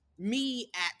that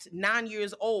me at 9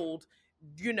 years old,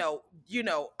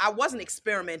 I wasn't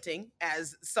experimenting,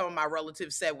 as some of my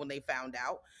relatives said when they found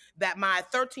out, that my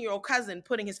 13-year-old cousin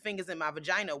putting his fingers in my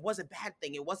vagina was a bad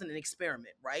thing. It wasn't an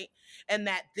experiment, right? And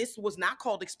that this was not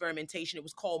called experimentation. It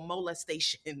was called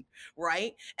molestation,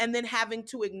 right? And then having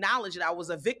to acknowledge that I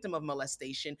was a victim of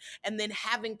molestation, and then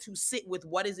having to sit with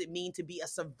what does it mean to be a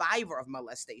survivor of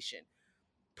molestation.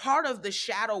 Part of the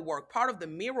shadow work, part of the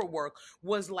mirror work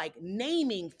was like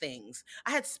naming things.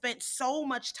 I had spent so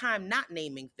much time not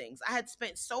naming things. I had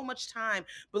spent so much time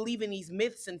believing these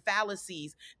myths and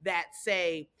fallacies that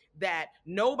say that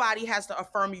nobody has to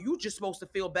affirm you. You're just supposed to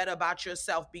feel better about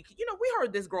yourself. Because, we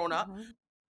heard this growing up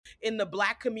in the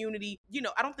Black community.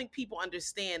 I don't think people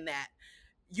understand that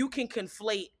you can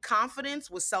conflate confidence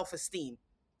with self-esteem,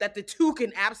 that the two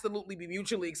can absolutely be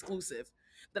mutually exclusive.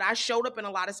 That I showed up in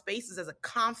a lot of spaces as a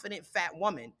confident fat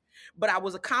woman, but I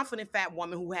was a confident fat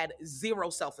woman who had zero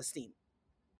self-esteem.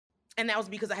 And that was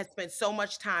because I had spent so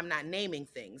much time not naming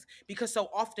things, because so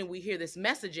often we hear this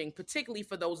messaging, particularly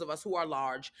for those of us who are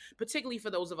large, particularly for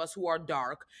those of us who are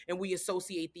dark, and we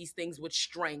associate these things with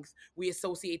strength. We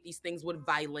associate these things with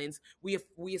violence. We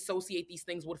associate these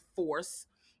things with force,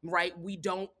 right? We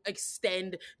don't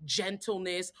extend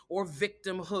gentleness or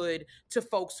victimhood to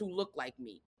folks who look like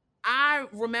me. I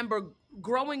remember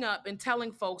growing up and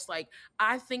telling folks, like,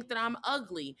 I think that I'm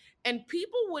ugly. And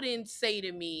people wouldn't say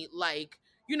to me, like,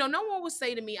 no one would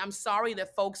say to me, I'm sorry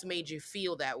that folks made you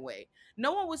feel that way.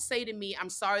 No one would say to me, I'm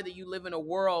sorry that you live in a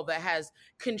world that has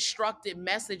constructed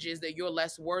messages that you're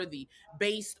less worthy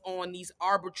based on these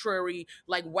arbitrary,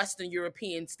 like, Western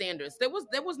European standards. There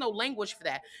was no language for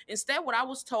that. Instead, what I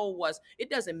was told was, it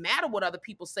doesn't matter what other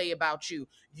people say about you.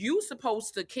 You're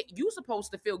supposed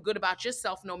to feel good about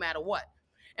yourself no matter what.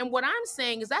 And what I'm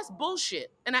saying is that's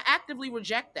bullshit. And I actively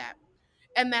reject that.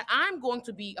 And that I'm going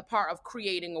to be a part of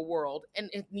creating a world, and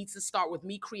it needs to start with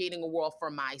me creating a world for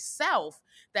myself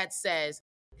that says,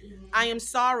 I am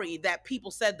sorry that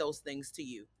people said those things to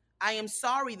you. I am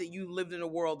sorry that you lived in a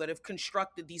world that have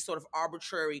constructed these sort of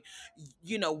arbitrary,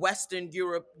 Western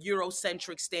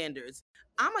Eurocentric standards.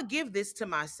 I'm going to give this to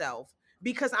myself,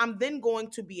 because I'm then going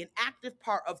to be an active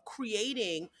part of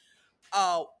creating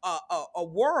a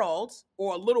world,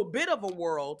 or a little bit of a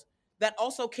world, that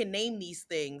also can name these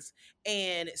things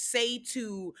and say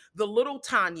to the little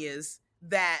Tanyas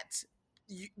that,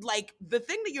 like, the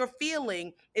thing that you're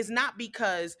feeling is not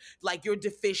because, like, you're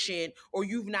deficient or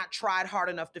you've not tried hard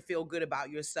enough to feel good about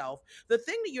yourself. The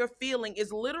thing that you're feeling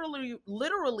is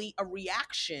literally a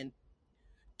reaction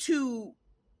to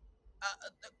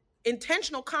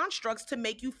intentional constructs to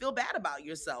make you feel bad about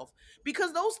yourself.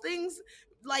 Because those things,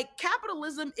 like,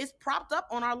 capitalism is propped up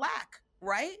on our lack.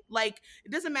 Right? Like,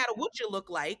 it doesn't matter what you look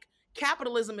like.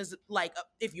 Capitalism is like,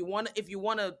 if you want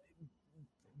to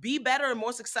be better and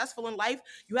more successful in life,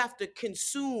 you have to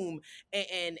consume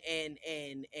and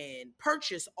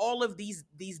purchase all of these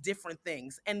different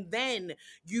things. And then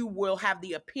you will have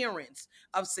the appearance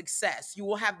of success. You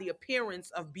will have the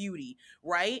appearance of beauty,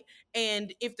 right?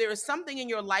 And if there is something in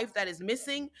your life that is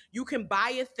missing, you can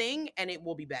buy a thing and it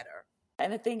will be better.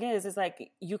 And the thing is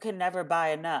like, you can never buy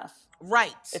enough.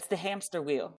 Right. It's the hamster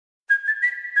wheel.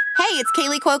 Hey, it's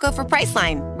Kaylee Cuoco for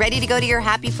Priceline. Ready to go to your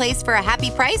happy place for a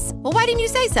happy price? Well, why didn't you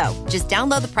say so? Just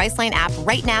download the Priceline app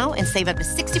right now and save up to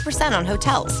 60% on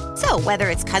hotels. So whether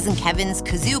it's Cousin Kevin's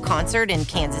Kazoo Concert in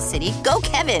Kansas City, go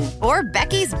Kevin, or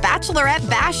Becky's Bachelorette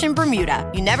Bash in Bermuda,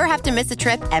 you never have to miss a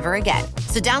trip ever again.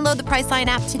 So download the Priceline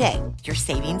app today. Your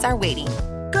savings are waiting.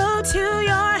 Go to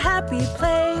your happy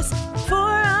place for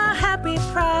a happy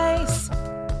price.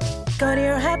 Go to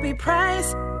your happy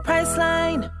price,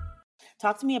 Priceline.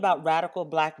 Talk to me about radical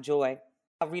Black joy.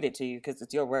 I'll read it to you because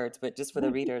it's your words, but just for the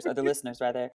readers or the listeners,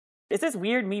 rather. Is this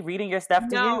weird, me reading your stuff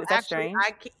to you? Is that actually,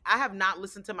 strange? I have not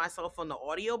listened to myself on the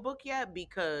audiobook yet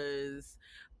because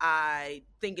I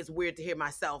think it's weird to hear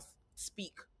myself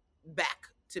speak back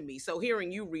to me. So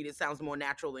hearing you read it sounds more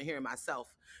natural than hearing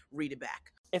myself read it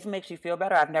back. If it makes you feel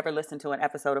better, I've never listened to an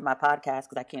episode of my podcast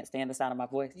because I can't stand the sound of my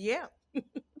voice. Yeah.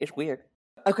 It's weird.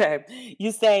 Okay.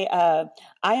 You say,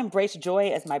 I embrace joy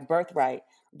as my birthright.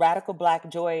 Radical Black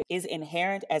joy is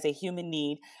inherent as a human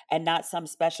need and not some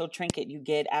special trinket you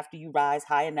get after you rise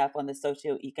high enough on the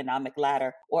socioeconomic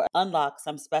ladder or unlock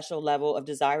some special level of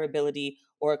desirability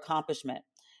or accomplishment.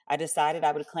 I decided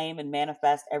I would claim and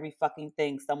manifest every fucking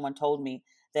thing someone told me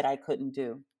that I couldn't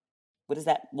do. What is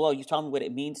that? Well, you told me what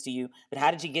it means to you, but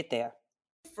how did you get there?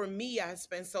 For me, I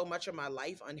spent so much of my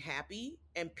life unhappy,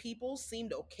 and people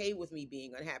seemed okay with me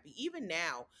being unhappy. Even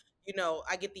now,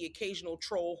 I get the occasional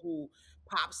troll who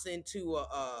pops into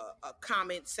a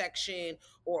comment section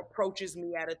or approaches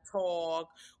me at a talk,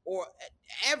 or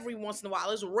every once in a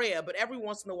while, it's rare, but every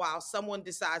once in a while, someone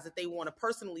decides that they want to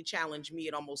personally challenge me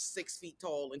at almost 6 feet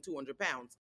tall and 200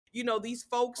 pounds. These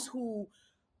folks who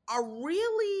are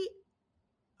really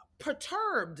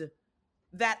perturbed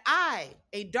that I,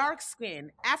 a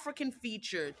dark-skinned,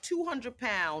 African-featured,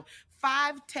 200-pound,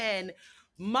 5'10",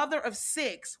 mother of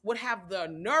 6, would have the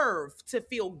nerve to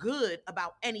feel good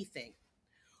about anything.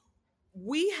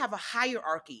 We have a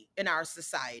hierarchy in our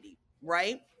society,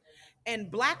 right?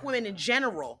 And Black women in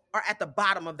general are at the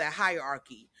bottom of that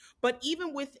hierarchy. But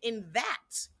even within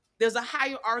that, there's a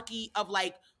hierarchy of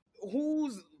like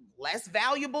who's less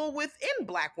valuable within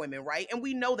Black women, right? And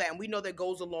we know that. And we know that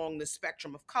goes along the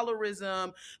spectrum of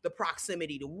colorism, the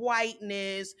proximity to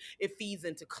whiteness. It feeds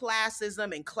into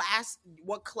classism, and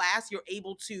what class you're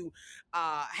able to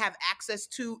have access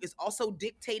to is also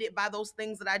dictated by those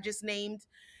things that I just named.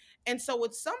 And so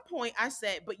at some point I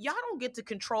said, but y'all don't get to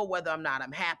control whether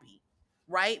I'm happy,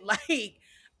 right? Like,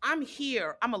 I'm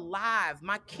here, I'm alive,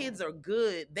 my kids are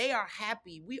good, they are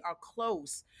happy, we are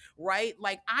close, right?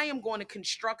 Like, I am going to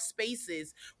construct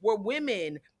spaces where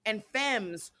women and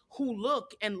femmes who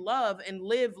look and love and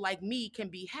live like me can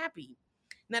be happy.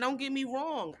 Now, don't get me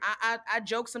wrong. I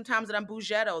joke sometimes that I'm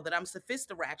bougetto, that I'm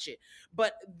sophistiratchet.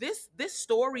 But this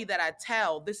story that I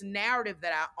tell, this narrative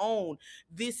that I own,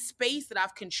 this space that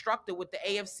I've constructed with the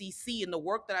AFCC and the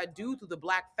work that I do through the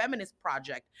Black Feminist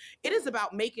Project, it is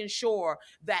about making sure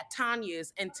that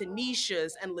Tanya's and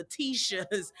Tanisha's and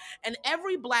Letitia's and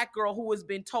every Black girl who has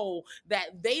been told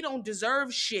that they don't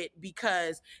deserve shit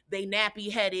because they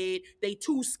nappy-headed, they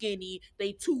too skinny,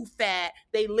 they too fat,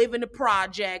 they live in the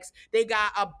projects, they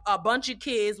got a bunch of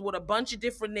kids with a bunch of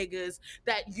different niggas,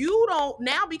 that you don't,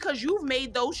 now because you've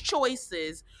made those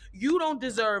choices, you don't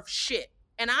deserve shit.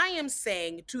 And I am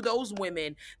saying to those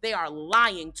women, they are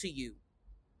lying to you.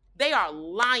 They are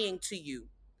lying to you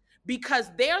because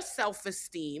their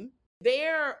self-esteem,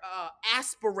 their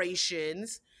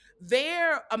aspirations,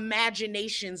 their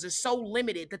imaginations are so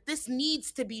limited that this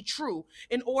needs to be true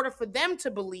in order for them to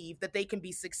believe that they can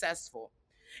be successful.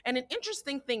 And an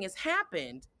interesting thing has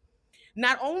happened.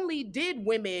 Not only did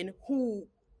women who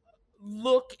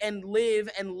look and live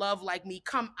and love like me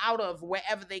come out of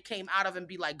wherever they came out of and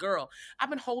be like, girl, I've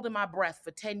been holding my breath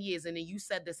for 10 years and then you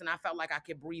said this and I felt like I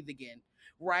could breathe again,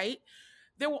 right?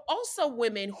 There were also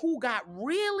women who got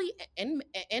really, and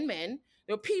men,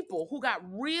 there were people who got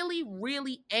really,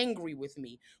 really angry with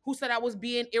me, who said I was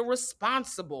being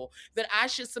irresponsible, that I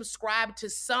should subscribe to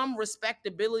some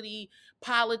respectability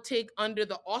politic under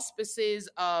the auspices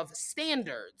of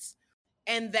standards.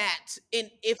 And that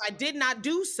if I did not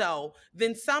do so,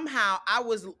 then somehow I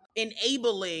was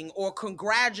enabling or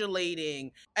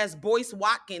congratulating, as Boyce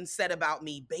Watkins said about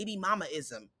me, baby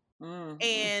mamaism.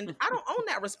 And I don't own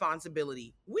that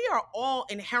responsibility. We are all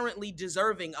inherently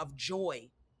deserving of joy.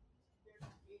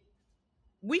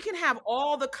 We can have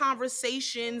all the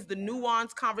conversations, the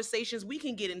nuanced conversations. We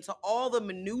can get into all the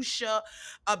minutia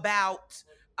about,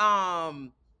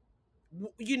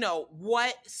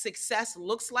 what success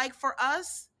looks like for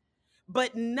us.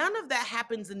 But none of that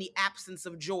happens in the absence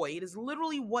of joy. It is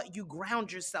literally what you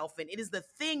ground yourself in. It is the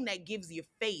thing that gives you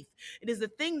faith. It is the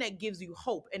thing that gives you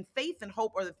hope. And faith and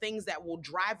hope are the things that will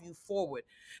drive you forward,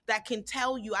 that can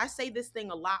tell you, I say this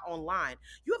thing a lot online,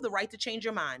 you have the right to change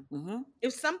your mind.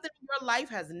 If something in your life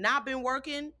has not been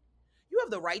working, you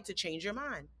have the right to change your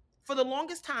mind. For the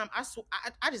longest time,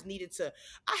 I just needed to,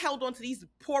 I held on to these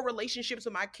poor relationships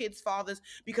with my kids' fathers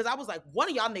because I was like, one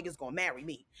of y'all niggas gonna marry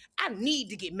me. I need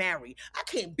to get married. I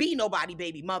can't be nobody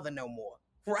baby mother no more,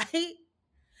 right? And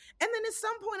then at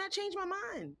some point I changed my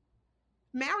mind.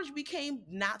 Marriage became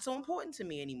not so important to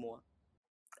me anymore.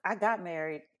 I got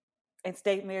married and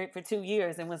stayed married for 2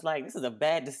 years and was like, this is a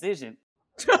bad decision.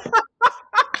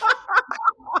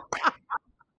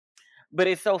 But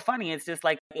it's so funny. It's just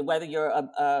like whether you're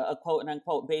a quote and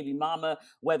unquote baby mama,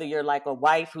 whether you're like a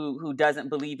wife who doesn't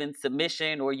believe in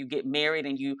submission, or you get married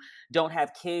and you don't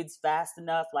have kids fast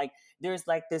enough. Like there's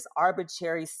like this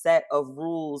arbitrary set of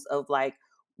rules of like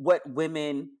what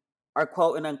women are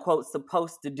quote and unquote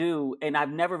supposed to do. And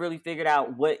I've never really figured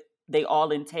out what they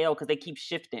all entail because they keep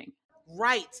shifting.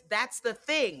 Right. That's the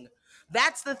thing.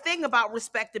 That's the thing about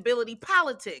respectability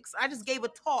politics. I just gave a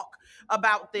talk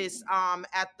about this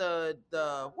at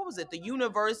the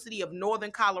University of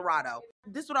Northern Colorado.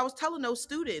 This is what I was telling those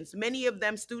students, many of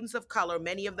them students of color,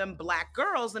 many of them Black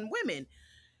girls and women.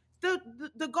 The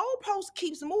goalpost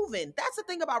keeps moving. That's the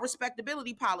thing about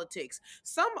respectability politics.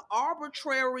 Some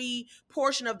arbitrary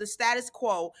portion of the status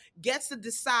quo gets to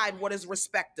decide what is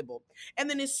respectable. And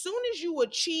then as soon as you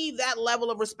achieve that level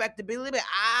of respectability,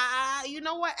 you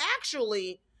know what?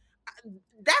 Actually,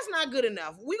 that's not good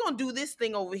enough. We're going to do this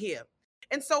thing over here.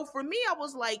 And so for me, I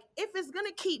was like, if it's going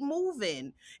to keep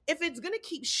moving, if it's going to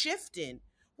keep shifting,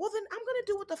 well, then I'm going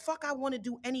to do what the fuck I want to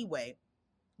do anyway.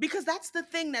 Because that's the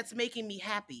thing that's making me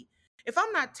happy. If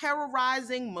I'm not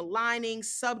terrorizing, maligning,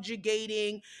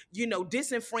 subjugating,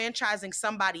 disenfranchising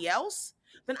somebody else,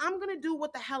 then I'm going to do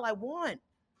what the hell I want.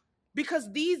 Because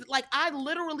I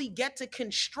literally get to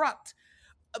construct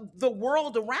the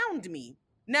world around me.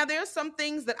 Now, there's some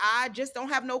things that I just don't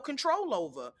have no control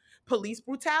over. Police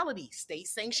brutality,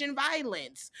 state-sanctioned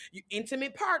violence,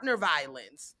 intimate partner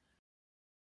violence.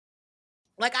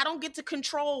 Like, I don't get to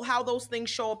control how those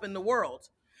things show up in the world.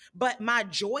 But my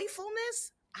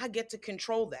joyfulness, I get to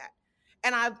control that.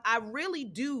 And I really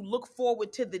do look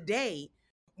forward to the day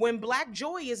when Black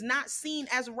joy is not seen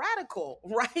as radical,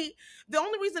 right? The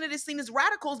only reason it is seen as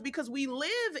radical is because we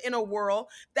live in a world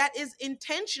that is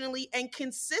intentionally and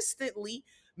consistently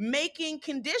making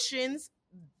conditions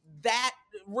that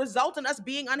result in us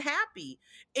being unhappy,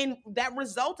 and that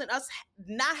result in us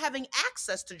not having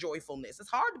access to joyfulness. It's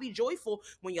hard to be joyful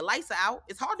when your lights are out.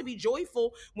 It's hard to be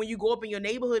joyful when you go up in your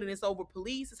neighborhood and it's over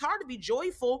police. It's hard to be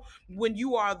joyful when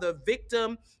you are the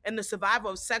victim and the survivor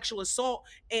of sexual assault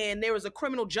and there is a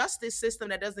criminal justice system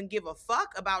that doesn't give a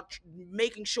fuck about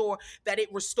making sure that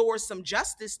it restores some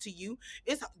justice to you.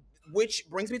 Which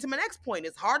brings me to my next point.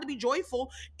 It's hard to be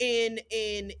joyful in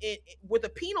with a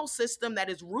penal system that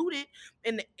is rooted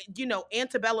in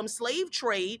antebellum slave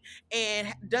trade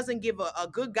and doesn't give a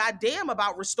good goddamn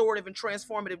about restorative and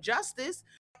transformative justice.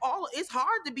 It's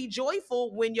hard to be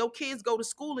joyful when your kids go to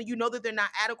school and you know that they're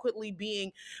not adequately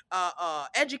being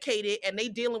educated, and they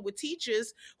dealing with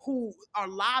teachers who are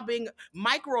lobbing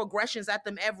microaggressions at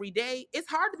them every day. It's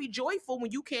hard to be joyful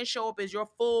when you can't show up as your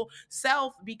full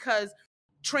self because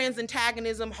trans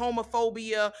antagonism,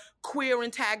 homophobia, queer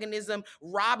antagonism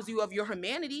robs you of your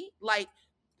humanity. Like,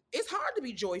 it's hard to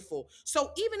be joyful.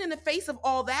 So even in the face of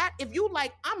all that, if you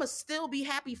like, I'ma still be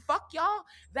happy, fuck y'all,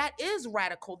 that is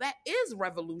radical. That is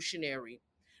revolutionary.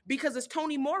 Because as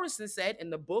Toni Morrison said,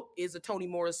 and the book is a Toni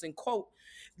Morrison quote,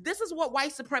 this is what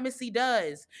white supremacy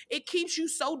does. It keeps you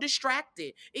so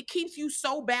distracted. It keeps you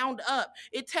so bound up.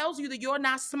 It tells you that you're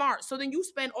not smart. So then you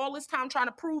spend all this time trying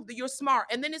to prove that you're smart.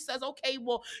 And then it says, okay,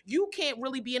 well, you can't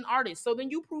really be an artist. So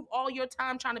then you prove all your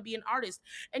time trying to be an artist.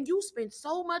 And you spend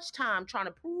so much time trying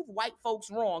to prove white folks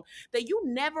wrong that you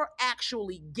never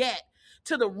actually get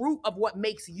to the root of what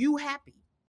makes you happy.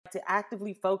 To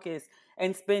actively focus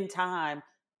and spend time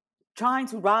trying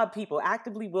to rob people,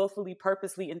 actively, willfully,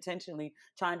 purposely, intentionally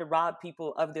trying to rob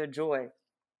people of their joy.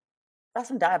 That's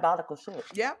some diabolical shit.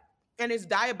 Yeah. And it's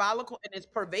diabolical and it's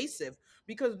pervasive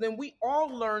because then we all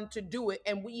learn to do it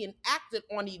and we enact it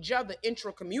on each other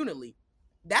intracommunally.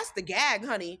 That's the gag,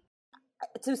 honey.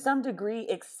 To some degree,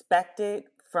 expected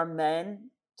from men,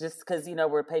 just because,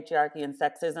 we're patriarchy and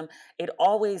sexism. It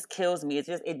always kills me.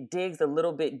 It digs a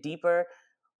little bit deeper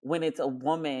when it's a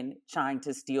woman trying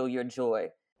to steal your joy.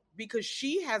 Because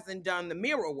she hasn't done the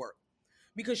mirror work.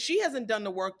 because she hasn't done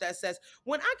the work that says,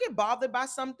 when I get bothered by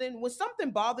something, when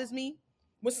something bothers me,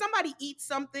 when somebody eats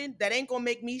something that ain't gonna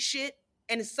make me shit,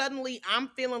 and suddenly I'm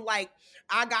feeling like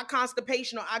I got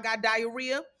constipation or I got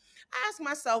diarrhea, I ask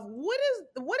myself, what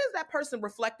is that person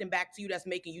reflecting back to you that's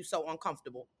making you so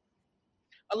uncomfortable?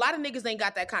 A lot of niggas ain't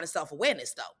got that kind of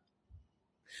self-awareness though.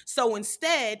 So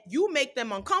instead, you make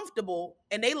them uncomfortable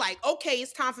and they like, okay,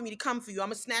 it's time for me to come for you. I'm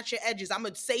gonna snatch your edges. I'm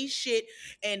gonna say shit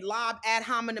and lob ad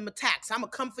hominem attacks. I'm gonna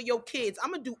come for your kids.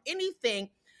 I'm gonna do anything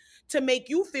to make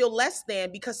you feel less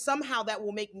than, because somehow that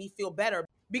will make me feel better,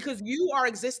 because you are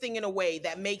existing in a way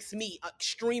that makes me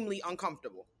extremely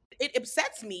uncomfortable. It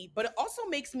upsets me, but it also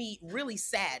makes me really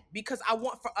sad because I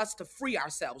want for us to free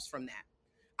ourselves from that.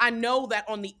 I know that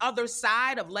on the other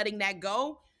side of letting that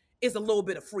go is a little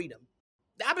bit of freedom.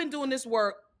 I've been doing this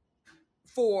work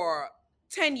for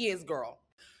 10 years, girl.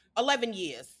 11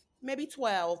 years, maybe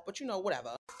 12, but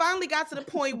whatever. Finally got to the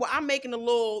point where I'm making a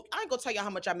little, I ain't gonna tell you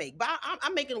how much I make, but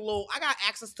I'm making a little, I got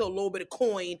access to a little bit of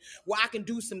coin where I can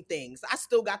do some things. I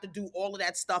still got to do all of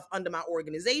that stuff under my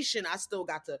organization. I still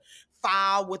got to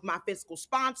file with my fiscal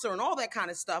sponsor and all that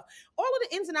kind of stuff. All of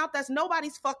the ins and outs, that's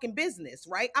nobody's fucking business,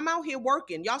 right? I'm out here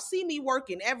working. Y'all see me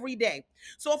working every day.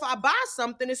 So if I buy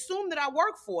something, assume that I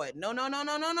work for it. No.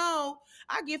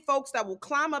 I get folks that will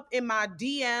climb up in my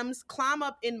DMs, climb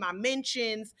up in my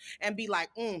mentions and be like,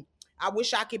 I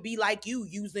wish I could be like you,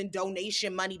 using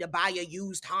donation money to buy a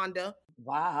used Honda.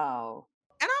 Wow.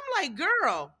 And I'm like,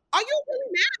 girl, are you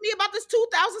really mad at me about this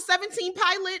 2017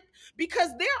 Pilot? Because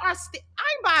there are, I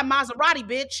ain't buying a Maserati,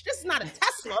 bitch. This is not a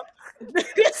Tesla.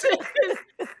 This is a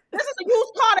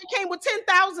used car that came with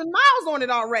 10,000 miles on it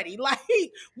already. Like,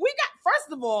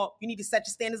 first of all, you need to set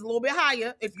your standards a little bit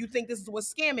higher if you think this is what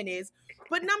scamming is.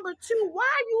 But number two, why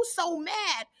are you so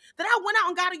mad that I went out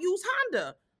and got a used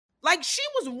Honda? Like, she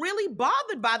was really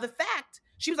bothered by the fact.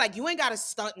 She was like, you ain't got to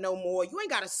stunt no more. You ain't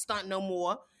got to stunt no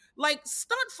more. Like,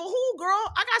 stunt for who,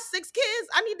 girl? I got 6 kids.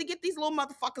 I need to get these little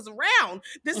motherfuckers around.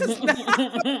 This is not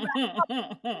stunting,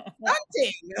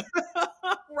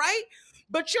 right?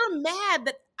 But you're mad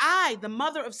that I, the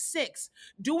mother of 6,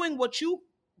 doing what you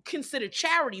consider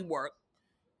charity work,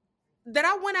 that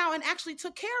I went out and actually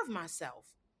took care of myself.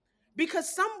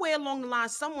 Because somewhere along the line,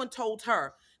 someone told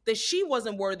her that she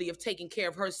wasn't worthy of taking care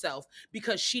of herself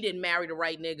because she didn't marry the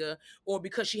right nigga, or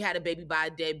because she had a baby by a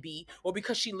deadbeat, or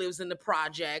because she lives in the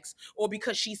projects, or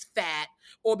because she's fat,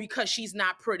 or because she's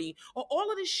not pretty, or all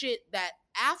of this shit that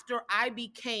after I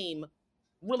became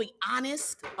really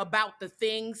honest about the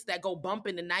things that go bump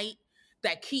in the night,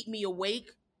 that keep me awake,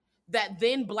 that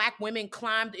then Black women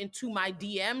climbed into my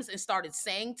DMs and started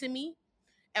saying to me,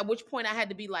 at which point I had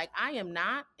to be like, I am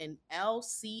not an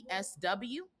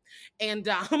LCSW. And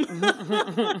thank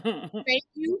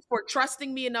you for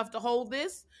trusting me enough to hold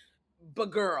this.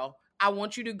 But girl, I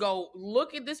want you to go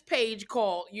look at this page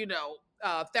called,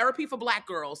 Therapy for Black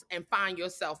Girls, and find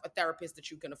yourself a therapist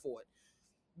that you can afford.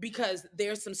 Because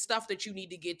there's some stuff that you need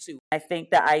to get to. I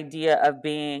think the idea of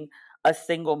being a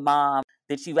single mom,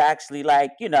 that you actually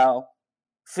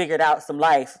figured out some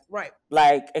life,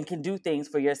 right? And can do things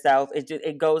for yourself.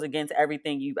 It goes against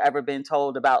everything you've ever been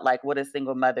told about what a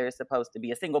single mother is supposed to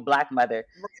be. A single Black mother,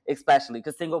 especially,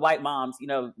 because single white moms,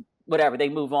 whatever, they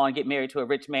move on, get married to a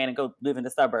rich man and go live in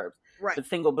the suburbs. Right. But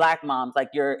single Black moms,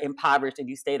 you're impoverished and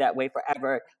you stay that way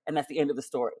forever, and that's the end of the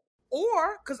story.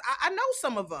 Or, because I know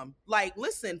some of them,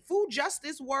 listen, food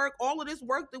justice work, all of this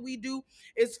work that we do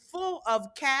is full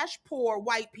of cash poor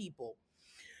white people.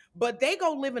 But they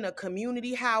go live in a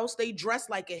community house. They dress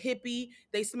like a hippie.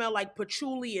 They smell like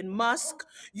patchouli and musk.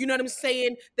 You know what I'm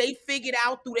saying? They figured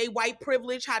out through their white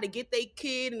privilege how to get their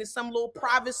kid into some little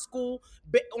private school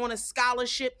on a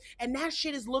scholarship. And that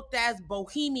shit is looked at as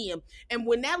bohemian. And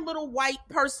when that little white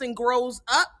person grows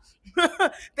up,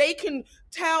 they can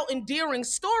tell endearing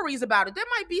stories about it. There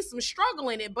might be some struggle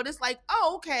in it, but it's like,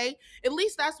 oh, okay. At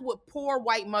least that's what poor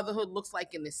white motherhood looks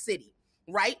like in the city,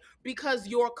 right? Because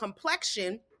your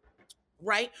complexion,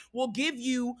 right, will give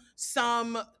you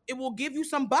some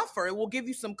buffer. It will give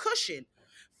you some cushion.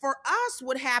 For us,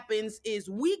 what happens is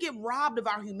we get robbed of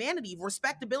our humanity.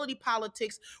 Respectability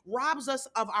politics robs us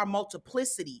of our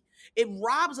multiplicity. It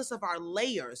robs us of our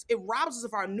layers. It robs us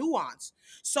of our nuance.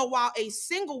 So while a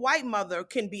single white mother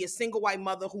can be a single white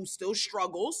mother who still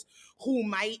struggles, who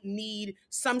might need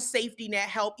some safety net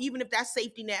help, even if that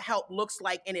safety net help looks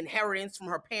like an inheritance from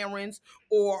her parents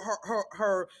or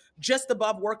her just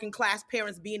above working class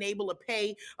parents being able to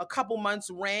pay a couple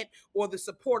months rent or the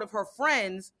support of her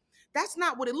friends, that's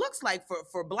not what it looks like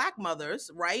for Black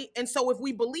mothers, right? And so if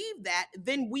we believe that,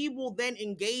 then we will then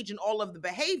engage in all of the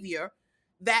behavior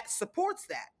that supports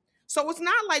that. So it's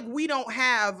not like we don't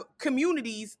have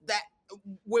communities that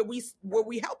where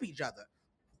we help each other.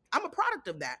 I'm a product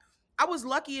of that. I was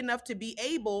lucky enough to be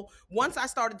able, once I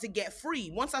started to get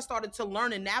free, once I started to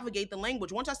learn and navigate the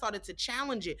language, once I started to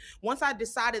challenge it, once I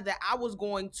decided that I was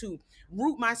going to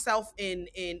root myself in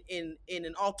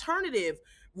an alternative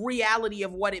reality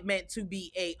of what it meant to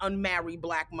be a unmarried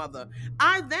Black mother,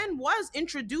 I then was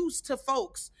introduced to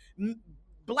folks,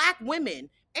 Black women,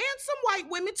 and some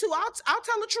white women too. I'll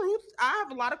tell the truth. I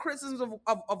have a lot of criticisms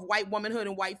of white womanhood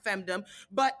and white femdom,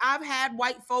 but I've had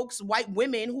white folks, white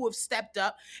women who have stepped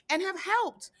up and have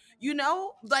helped. You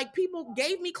know, like people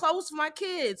gave me clothes for my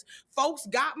kids. Folks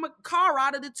got my car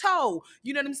out of the tow.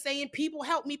 You know what I'm saying? People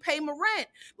helped me pay my rent.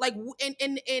 Like,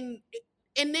 and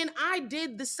then I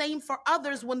did the same for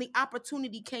others when the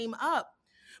opportunity came up.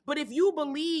 But if you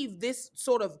believe this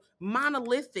sort of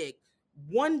monolithic,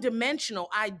 one-dimensional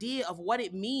idea of what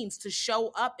it means to show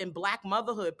up in Black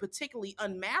motherhood, particularly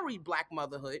unmarried Black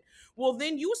motherhood, well,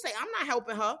 then you say, I'm not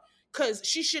helping her because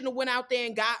she shouldn't have went out there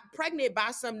and got pregnant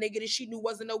by some nigga that she knew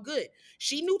wasn't no good.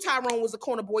 She knew Tyrone was a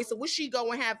corner boy, so why she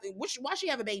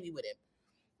have a baby with him?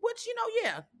 Which,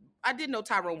 yeah, I did know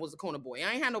Tyrone was a corner boy.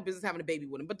 I ain't had no business having a baby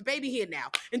with him, but the baby here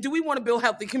now. And do we want to build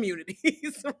healthy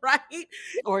communities, right?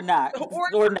 Or not.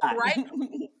 Or not. Right?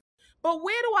 But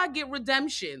where do I get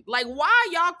redemption? Like, why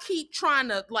y'all keep trying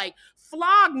to like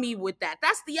flog me with that?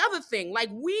 That's the other thing.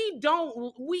 Like, we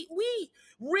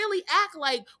really act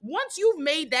like once you've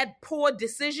made that poor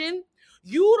decision,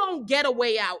 you don't get a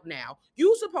way out now.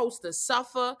 You're supposed to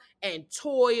suffer and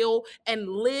toil and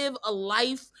live a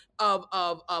life of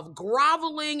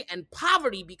groveling and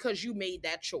poverty because you made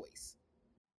that choice.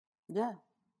 Yeah.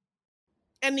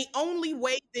 And the only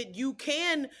way that you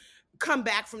can come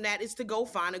back from that is to go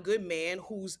find a good man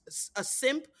who's a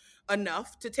simp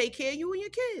enough to take care of you and your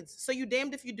kids. So you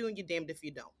damned if you do and you're damned if you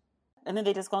don't. And then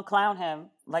they just gonna clown him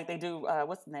like they do,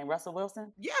 what's his name, Russell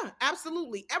Wilson? Yeah,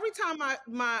 absolutely. Every time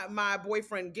my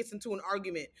boyfriend gets into an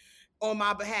argument on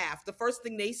my behalf, the first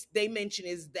thing they mention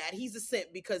is that he's a simp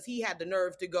because he had the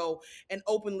nerve to go and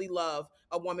openly love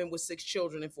a woman with 6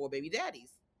 children and 4 baby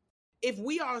daddies. If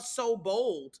we are so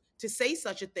bold to say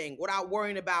such a thing without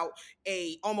worrying about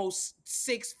a almost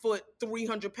 6 foot,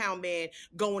 300-pound man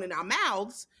going in our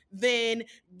mouths, then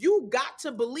you got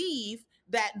to believe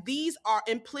that these are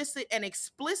implicit and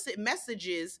explicit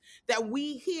messages that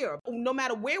we hear, no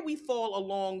matter where we fall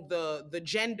along the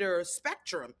gender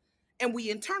spectrum, and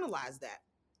we internalize that.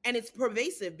 And it's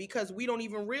pervasive because we don't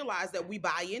even realize that we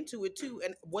buy into it too,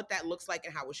 and what that looks like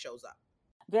and how it shows up.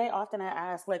 Very often I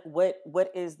ask, like,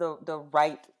 what is the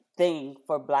right thing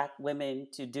for Black women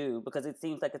to do? Because it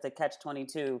seems like it's a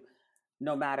catch-22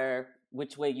 no matter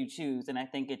which way you choose. And I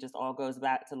think it just all goes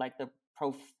back to like the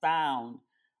profound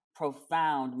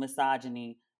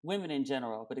misogyny, women in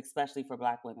general, but especially for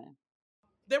Black women.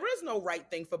 There is no right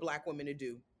thing for Black women to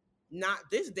do,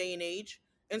 not this day and age.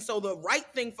 And so the right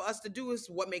thing for us to do is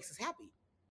what makes us happy.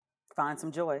 Find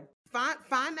some joy.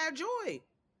 Find that joy.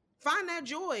 Find that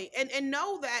joy and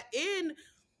know that in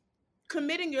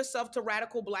committing yourself to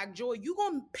radical Black joy, you're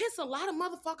going to piss a lot of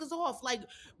motherfuckers off. Like,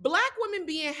 Black women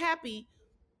being happy,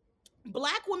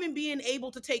 Black women being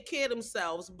able to take care of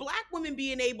themselves, Black women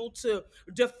being able to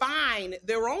define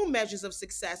their own measures of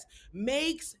success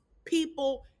makes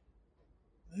people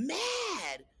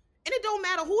mad. And it don't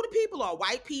matter who the people are,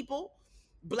 white people,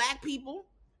 Black people,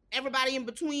 everybody in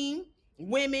between,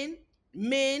 women,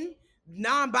 men,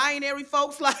 non-binary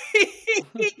folks, like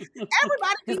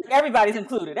everybody's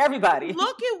included. Everybody.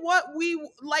 Look at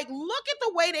look at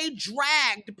the way they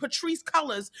dragged Patrisse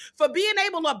Cullors for being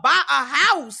able to buy a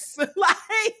house.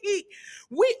 Like,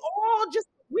 we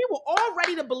were all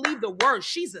ready to believe the worst.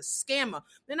 She's a scammer.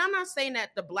 Then I'm not saying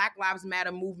that the Black Lives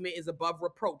Matter movement is above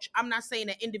reproach. I'm not saying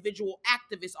that individual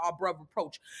activists are above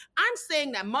reproach. I'm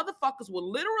saying that motherfuckers were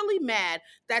literally mad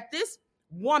that this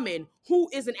woman who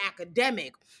is an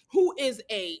academic, who is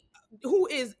a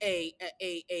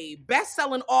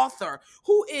best-selling author,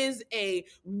 who is a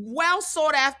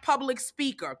well-sought-after public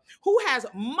speaker, who has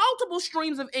multiple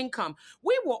streams of income.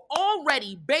 We were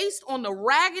already, based on the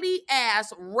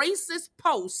raggedy-ass racist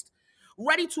post,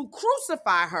 ready to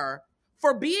crucify her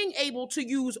for being able to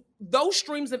use those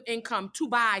streams of income to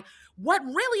buy what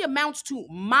really amounts to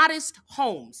modest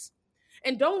homes.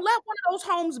 And don't let one of those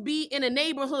homes be in a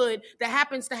neighborhood that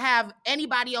happens to have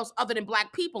anybody else other than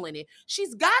Black people in it.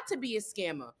 She's got to be a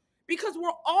scammer because we're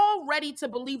all ready to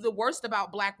believe the worst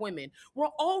about Black women.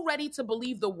 We're all ready to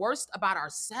believe the worst about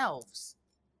ourselves.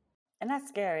 And that's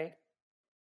scary.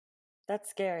 That's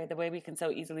scary, the way we can so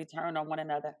easily turn on one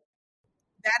another.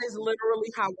 That is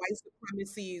literally how white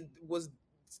supremacy was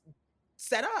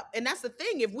set up. And that's the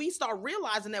thing. If we start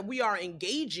realizing that we are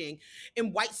engaging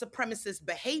in white supremacist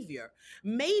behavior,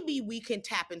 maybe we can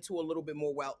tap into a little bit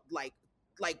more like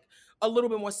a little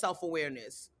bit more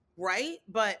self-awareness, right?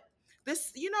 But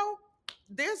this,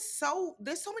 there's so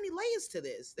many layers to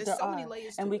this. There's so many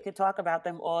layers to and we it. could talk about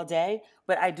them all day,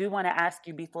 but I do want to ask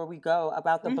you before we go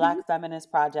about the Black Feminist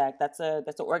Project. That's an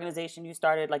organization you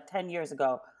started like 10 years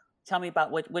ago. Tell me about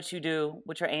what you do,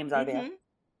 what your aims are there.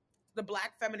 The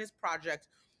Black Feminist Project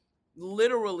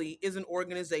literally is an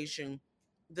organization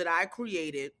that I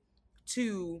created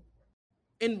to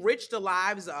enrich the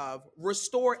lives of,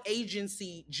 restore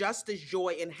agency, justice,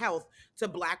 joy, and health to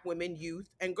Black women, youth,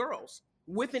 and girls,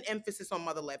 with an emphasis on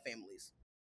mother-led families.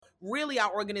 Really,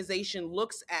 our organization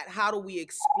looks at how do we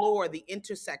explore the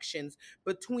intersections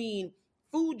between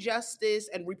food justice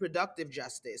and reproductive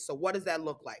justice. So what does that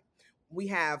look like? We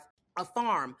have a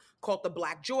farm called the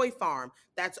Black Joy Farm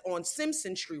that's on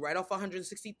Simpson Street, right off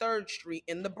 163rd Street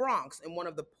in the Bronx, in one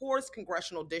of the poorest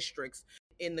congressional districts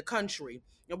in the country.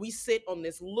 And we sit on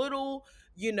this little,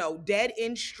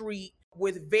 dead-end street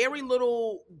with very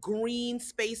little green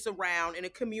space around, in a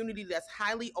community that's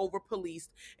highly over-policed,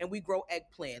 and we grow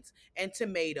eggplants and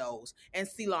tomatoes and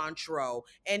cilantro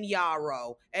and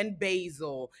yarrow and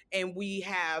basil, and we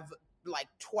have like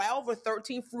 12 or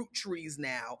 13 fruit trees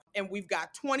now, and we've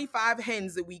got 25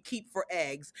 hens that we keep for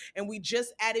eggs, and we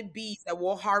just added bees that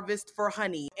we'll harvest for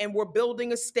honey, and we're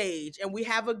building a stage, and we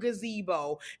have a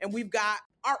gazebo, and we've got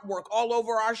artwork all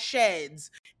over our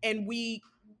sheds, and we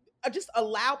just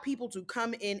allow people to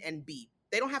come in and be.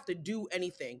 They don't have to do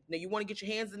anything. Now, you want to get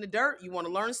your hands in the dirt, you want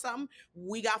to learn something,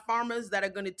 we got farmers that are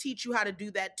going to teach you how to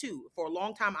do that too. For a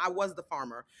long time, I was the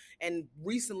farmer. And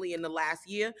recently, in the last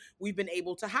year, we've been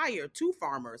able to hire 2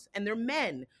 farmers, and they're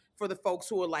men. For the folks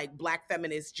who are like, Black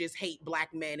feminists just hate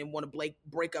Black men and want to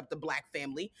break up the Black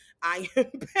family, I am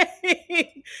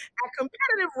paying a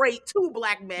competitive rate to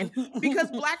Black men,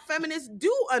 because Black feminists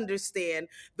do understand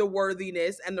the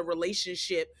worthiness and the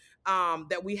relationship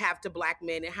that we have to Black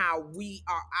men, and how we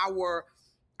are,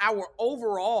 our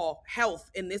overall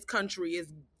health in this country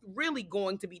is really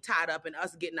going to be tied up in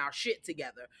us getting our shit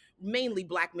together. Mainly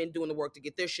Black men doing the work to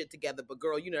get their shit together. But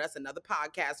girl, that's another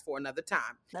podcast for another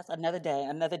time. That's another day.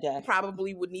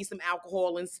 Probably would need some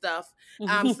alcohol and stuff.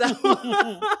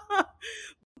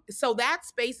 So that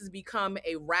space has become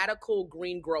a radical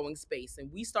green growing space.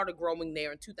 And we started growing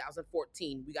there in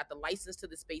 2014. We got the license to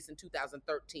the space in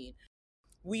 2013.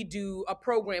 We do a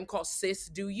program called Sis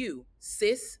Do You.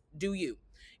 Sis Do You.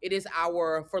 It is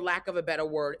our, for lack of a better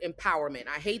word, empowerment.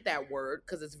 I hate that word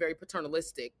because it's very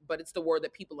paternalistic, but it's the word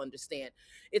that people understand.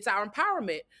 It's our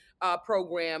empowerment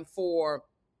program for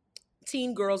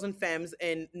teen girls and femmes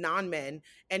and non-men,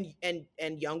 and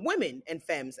young women and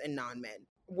femmes and non-men,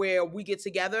 where we get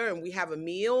together and we have a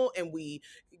meal and we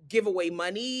give away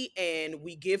money and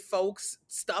we give folks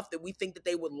stuff that we think that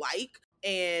they would like.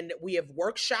 And we have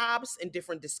workshops and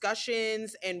different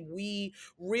discussions, and we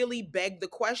really beg the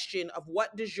question of,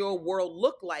 what does your world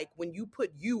look like when you put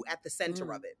you at the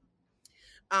center of it?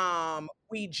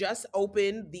 We just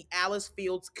opened the Alice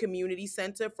Fields Community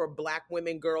Center for Black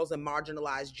women, girls, and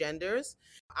marginalized genders.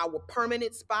 Our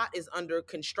permanent spot is under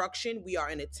construction. We are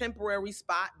in a temporary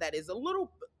spot that is a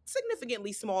little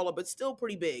significantly smaller, but still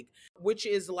pretty big, which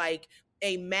is like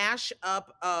a mash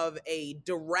up of a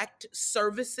direct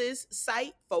services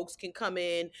site. Folks can come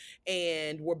in,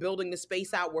 and we're building the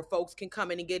space out where folks can come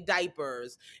in and get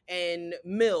diapers and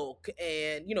milk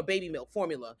and, baby milk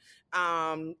formula,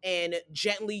 and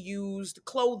gently used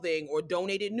clothing or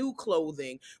donated new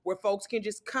clothing, where folks can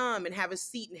just come and have a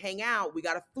seat and hang out. We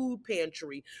got a food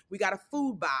pantry. We got a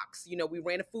food box. We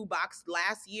ran a food box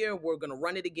last year. We're going to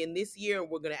run it again this year, and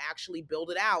we're going to actually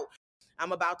build it out.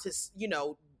 I'm about to,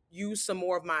 use some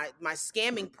more of my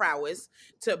scamming prowess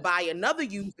to buy another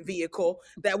used vehicle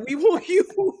that we will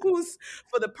use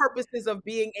for the purposes of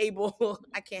being able,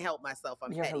 I can't help myself.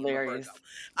 You're hilarious.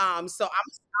 So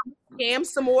I'm scam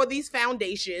some more of these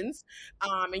foundations,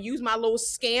 and use my little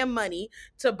scam money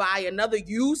to buy another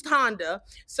used Honda,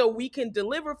 so we can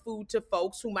deliver food to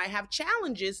folks who might have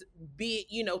challenges, be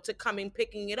it, to come in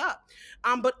picking it up.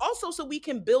 But also so we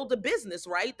can build a business,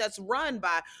 right, that's run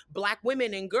by Black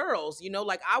women and girls.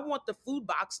 Like, I want the food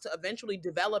box to eventually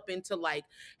develop into like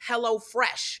Hello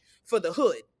Fresh for the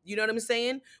hood. You know what I'm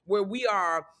saying? Where we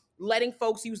are letting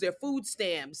folks use their food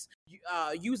stamps,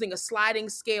 using a sliding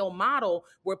scale model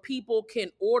where people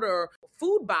can order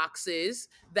food boxes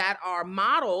that are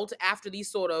modeled after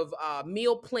these sort of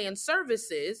meal plan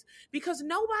services, because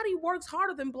nobody works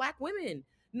harder than Black women.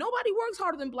 Nobody works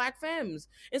harder than Black femmes.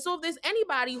 And so if there's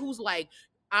anybody who's like,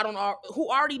 who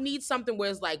already needs something where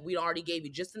it's like, we already gave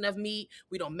you just enough meat.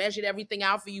 We don't measured everything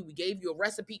out for you. We gave you a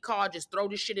recipe card. Just throw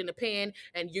this shit in the pan,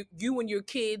 and you and your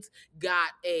kids got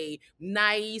a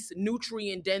nice,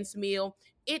 nutrient-dense meal.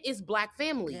 It is Black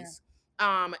families.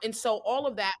 Yeah. And so all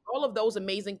of those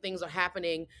amazing things are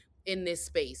happening in this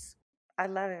space. I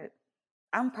love it.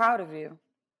 I'm proud of you.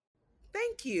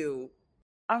 Thank you.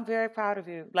 I'm very proud of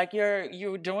you. Like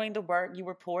you're doing the work you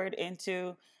were poured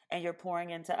into, and you're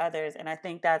pouring into others. And I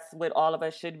think that's what all of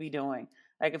us should be doing.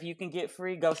 Like if you can get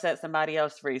free, go set somebody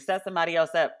else free. Set somebody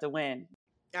else up to win.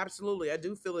 Absolutely. I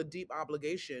do feel a deep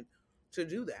obligation to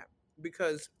do that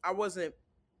because I wasn't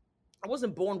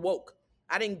born woke.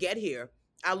 I didn't get here.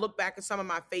 I look back at some of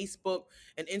my Facebook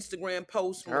and Instagram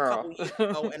posts from a couple years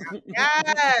ago, and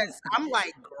I'm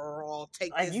like, girl,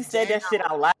 take this. You said that shit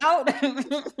out loud.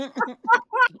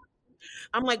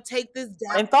 I'm like, take this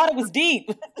down. And thought it was deep.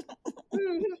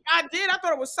 I did. I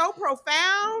thought it was so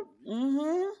profound.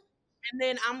 Mm-hmm. And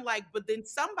then I'm like, but then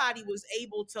somebody was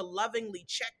able to lovingly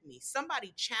check me.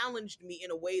 Somebody challenged me in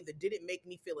a way that didn't make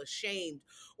me feel ashamed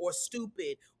or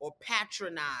stupid or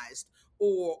patronized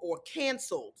or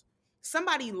canceled.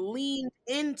 Somebody leaned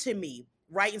into me,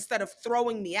 right, instead of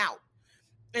throwing me out.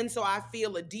 And so I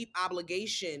feel a deep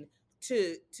obligation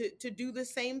to do the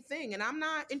same thing. And I'm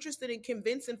not interested in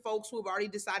convincing folks who have already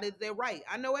decided they're right.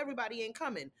 I know everybody ain't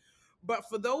coming. But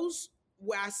for those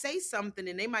where I say something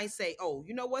and they might say, oh,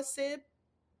 you know what, Sib?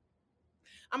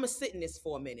 I'm going to sit in this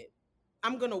for a minute.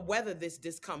 I'm going to weather this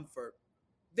discomfort.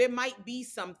 There might be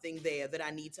something there that I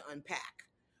need to unpack,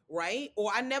 right?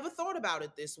 Or I never thought about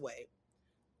it this way.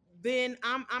 Then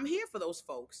I'm here for those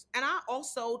folks. And I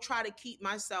also try to keep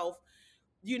myself,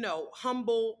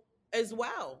 humble as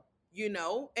well,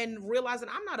 and realizing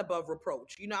I'm not above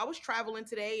reproach. I was traveling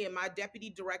today and my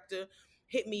deputy director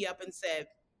hit me up and said,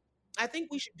 I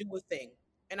think we should do a thing.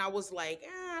 And I was like,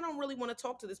 I don't really want to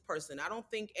talk to this person. I don't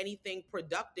think anything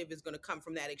productive is going to come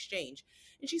from that exchange.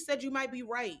 And she said, you might be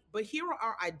right, but here are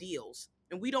our ideals.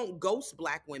 And we don't ghost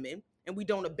Black women and we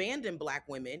don't abandon Black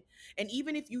women. And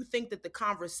even if you think that the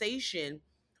conversation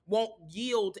won't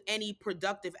yield any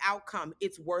productive outcome,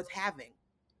 it's worth having.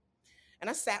 And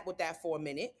I sat with that for a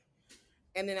minute.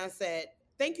 And then I said,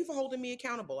 thank you for holding me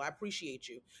accountable. I appreciate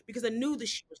you. Because I knew that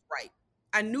she was right.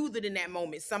 I knew that in that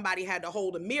moment, somebody had to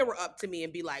hold a mirror up to me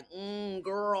and be like,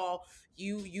 girl,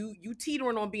 you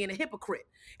teetering on being a hypocrite.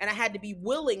 And I had to be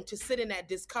willing to sit in that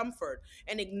discomfort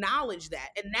and acknowledge that.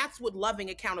 And that's what loving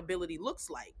accountability looks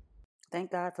like.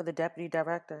 Thank God for the deputy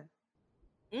director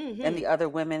and the other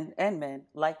women and men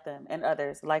like them and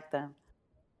others like them.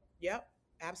 Yep,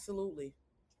 absolutely.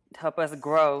 Help us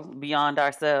grow beyond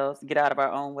ourselves, get out of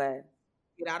our own way.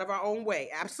 Get out of our own way.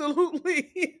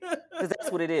 Absolutely. Because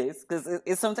that's what it is. Because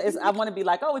it's sometimes I want to be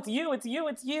like, oh, it's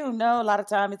you. No, a lot of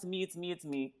time it's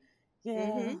me.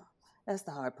 Yeah, that's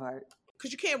the hard part.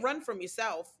 Because you can't run from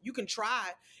yourself. You can try.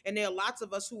 And there are lots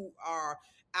of us who are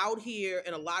out here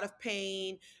in a lot of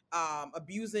pain,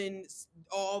 abusing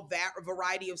all that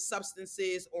variety of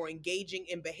substances or engaging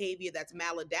in behavior that's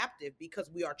maladaptive because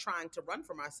we are trying to run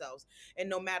from ourselves. And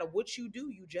no matter what you do,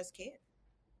 you just can't.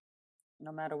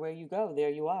 No matter where you go,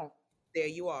 there you are. There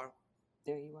you are.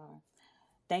 There you are.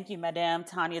 Thank you, Madame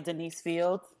Tanya Denise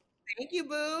Fields. Thank you,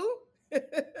 boo.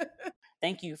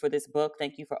 Thank you for this book.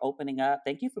 Thank you for opening up.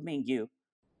 Thank you for being you.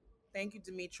 Thank you,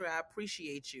 Demetra. I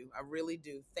appreciate you. I really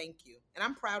do. Thank you. And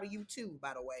I'm proud of you too,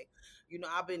 by the way.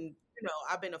 I've been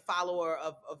a follower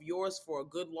of yours for a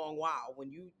good long while. When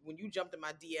you jumped in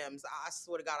my DMs, I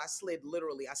swear to God, I slid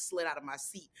out of my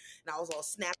seat and I was all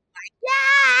snapping like,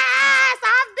 yes,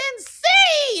 I've been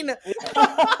seen.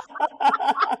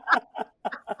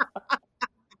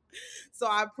 So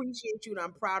I appreciate you and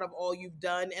I'm proud of all you've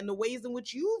done and the ways in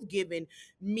which you've given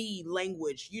me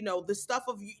language, the stuff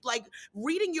of like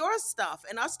reading your stuff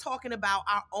and us talking about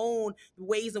our own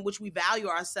ways in which we value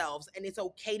ourselves. And it's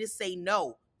okay to say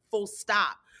no, full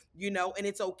stop, and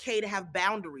it's okay to have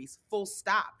boundaries, full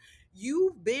stop.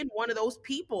 You've been one of those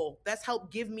people that's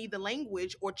helped give me the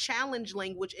language or challenge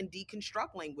language and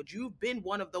deconstruct language. You've been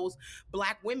one of those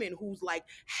Black women who's like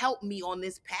helped me on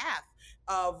this path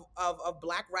of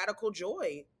Black radical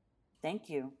joy. Thank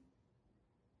you.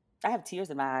 I have tears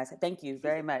in my eyes. Thank you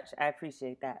very much. I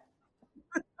appreciate that.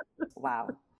 Wow.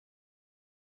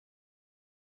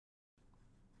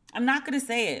 I'm not going to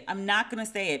say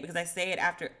it because I say it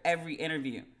after every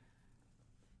interview.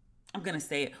 I'm going to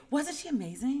say it. Wasn't she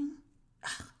amazing?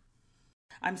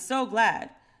 I'm so glad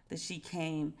that she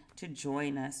came to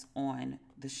join us on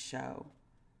the show.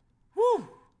 Woo!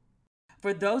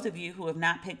 For those of you who have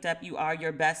not picked up You Are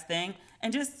Your Best Thing,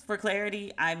 and just for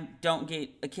clarity, I don't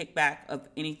get a kickback of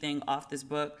anything off this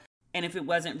book. And if it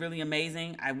wasn't really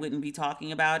amazing, I wouldn't be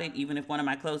talking about it, even if one of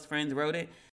my close friends wrote it.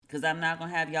 Because I'm not going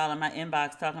to have y'all in my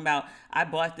inbox talking about, I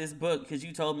bought this book because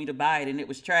you told me to buy it and it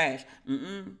was trash.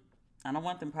 I don't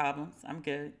want them problems. I'm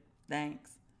good.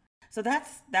 Thanks. So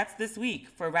that's this week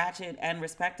for Ratchet and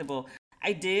Respectable.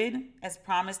 I did, as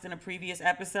promised in a previous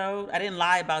episode, I didn't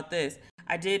lie about this.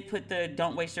 I did put the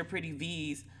Don't Waste Your Pretty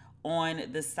V's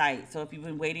on the site. So if you've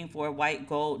been waiting for a white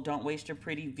gold Don't Waste Your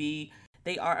Pretty V,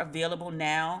 they are available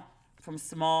now from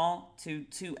small to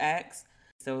 2X.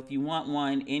 So if you want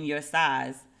one in your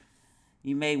size,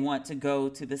 you may want to go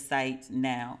to the site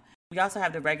now. We also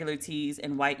have the regular tees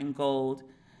in white and gold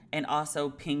and also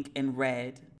pink and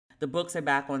red. The books are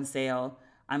back on sale.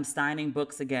 I'm signing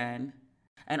books again.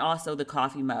 And also the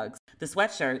coffee mugs. The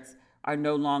sweatshirts are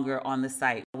no longer on the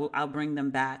site. I'll bring them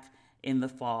back in the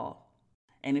fall.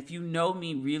 And if you know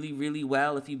me really, really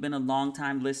well, if you've been a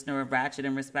longtime listener of Ratchet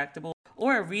and Respectable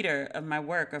or a reader of my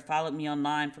work or followed me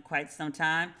online for quite some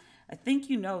time, I think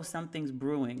you know something's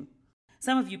brewing.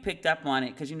 Some of you picked up on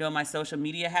it because you know my social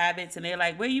media habits and they're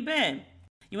like, where you been?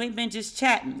 You ain't been just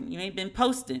chatting. You ain't been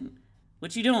posting.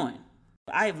 What you doing?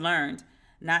 I've learned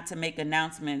not to make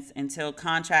announcements until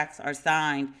contracts are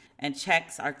signed and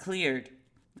checks are cleared.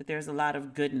 But there's a lot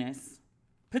of goodness,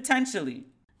 potentially,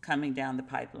 coming down the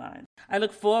pipeline. I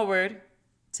look forward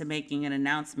to making an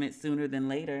announcement sooner than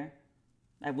later.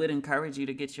 I would encourage you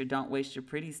to get your Don't Waste Your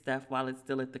Pretty stuff while it's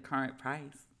still at the current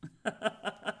price.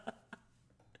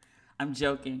 I'm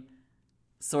joking,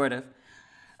 sort of.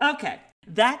 Okay,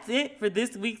 that's it for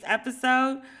this week's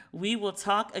episode. We will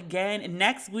talk again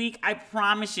next week. I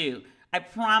promise you,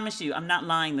 I'm not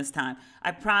lying this time. I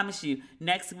promise you,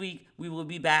 next week we will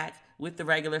be back with the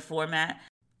regular format.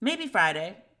 Maybe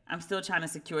Friday. I'm still trying to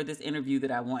secure this interview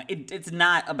that I want. It's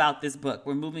not about this book.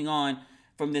 We're moving on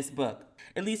from this book,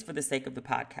 at least for the sake of the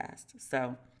podcast.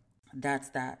 So that's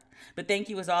that. But thank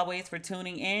you as always for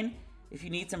tuning in. If you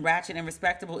need some Ratchet and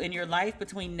Respectable in your life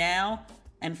between now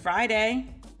and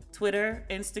Friday, Twitter,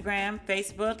 Instagram,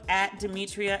 Facebook, at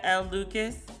Demetria L.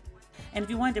 Lucas. And if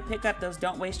you wanted to pick up those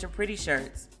Don't Waste Your Pretty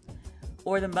shirts,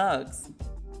 or the mugs,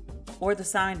 or the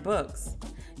signed books,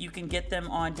 you can get them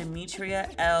on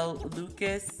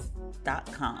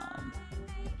DemetriaLLucas.com.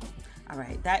 All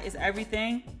right, that is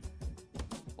everything,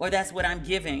 or that's what I'm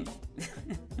giving.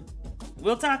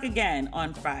 We'll talk again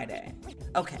on Friday.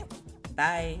 Okay,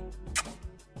 bye.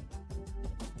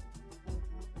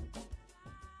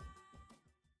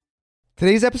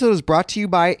 Today's episode is brought to you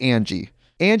by Angie.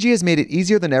 Angie has made it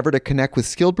easier than ever to connect with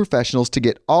skilled professionals to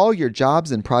get all your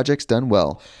jobs and projects done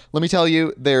well. Let me tell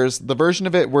you, there's the version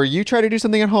of it where you try to do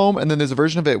something at home, and then there's a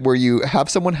version of it where you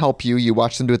have someone help you, you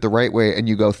watch them do it the right way, and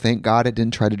you go, thank God I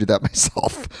didn't try to do that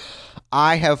myself.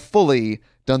 I have fully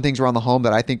done things around the home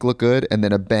that I think look good, and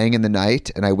then a bang in the night,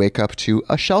 and I wake up to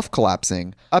a shelf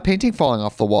collapsing, a painting falling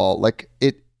off the wall.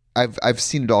 I've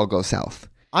seen it all go south.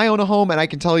 I own a home, and I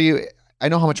can tell you, I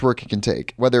know how much work it can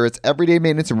take. Whether it's everyday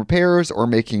maintenance and repairs or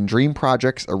making dream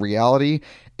projects a reality,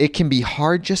 it can be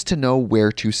hard just to know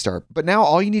where to start. But now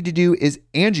all you need to do is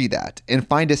Angie that and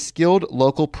find a skilled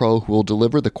local pro who will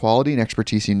deliver the quality and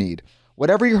expertise you need.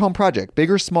 Whatever your home project,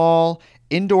 big or small,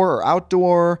 indoor or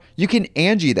outdoor, you can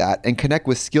Angie that and connect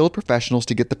with skilled professionals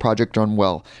to get the project done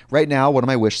well. Right now, one of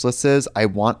my wish lists is I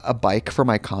want a bike for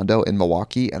my condo in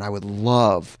Milwaukee, and I would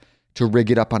love to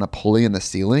rig it up on a pulley in the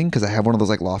ceiling because I have one of those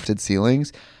lofted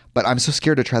ceilings, but I'm so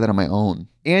scared to try that on my own.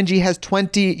 Angie has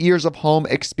 20 years of home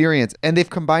experience, and they've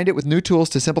combined it with new tools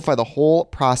to simplify the whole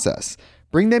process.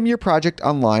 Bring them your project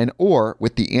online or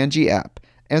with the Angie app.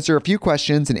 Answer a few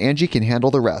questions and Angie can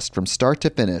handle the rest from start to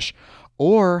finish,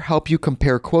 or help you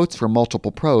compare quotes from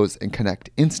multiple pros and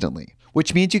connect instantly,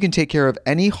 which means you can take care of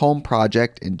any home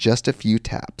project in just a few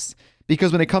taps.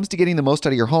 Because when it comes to getting the most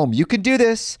out of your home, you can do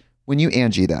this when you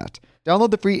Angie that.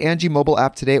 Download the free Angie mobile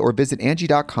app today or visit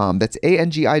Angie.com. That's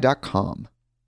ANGI.com.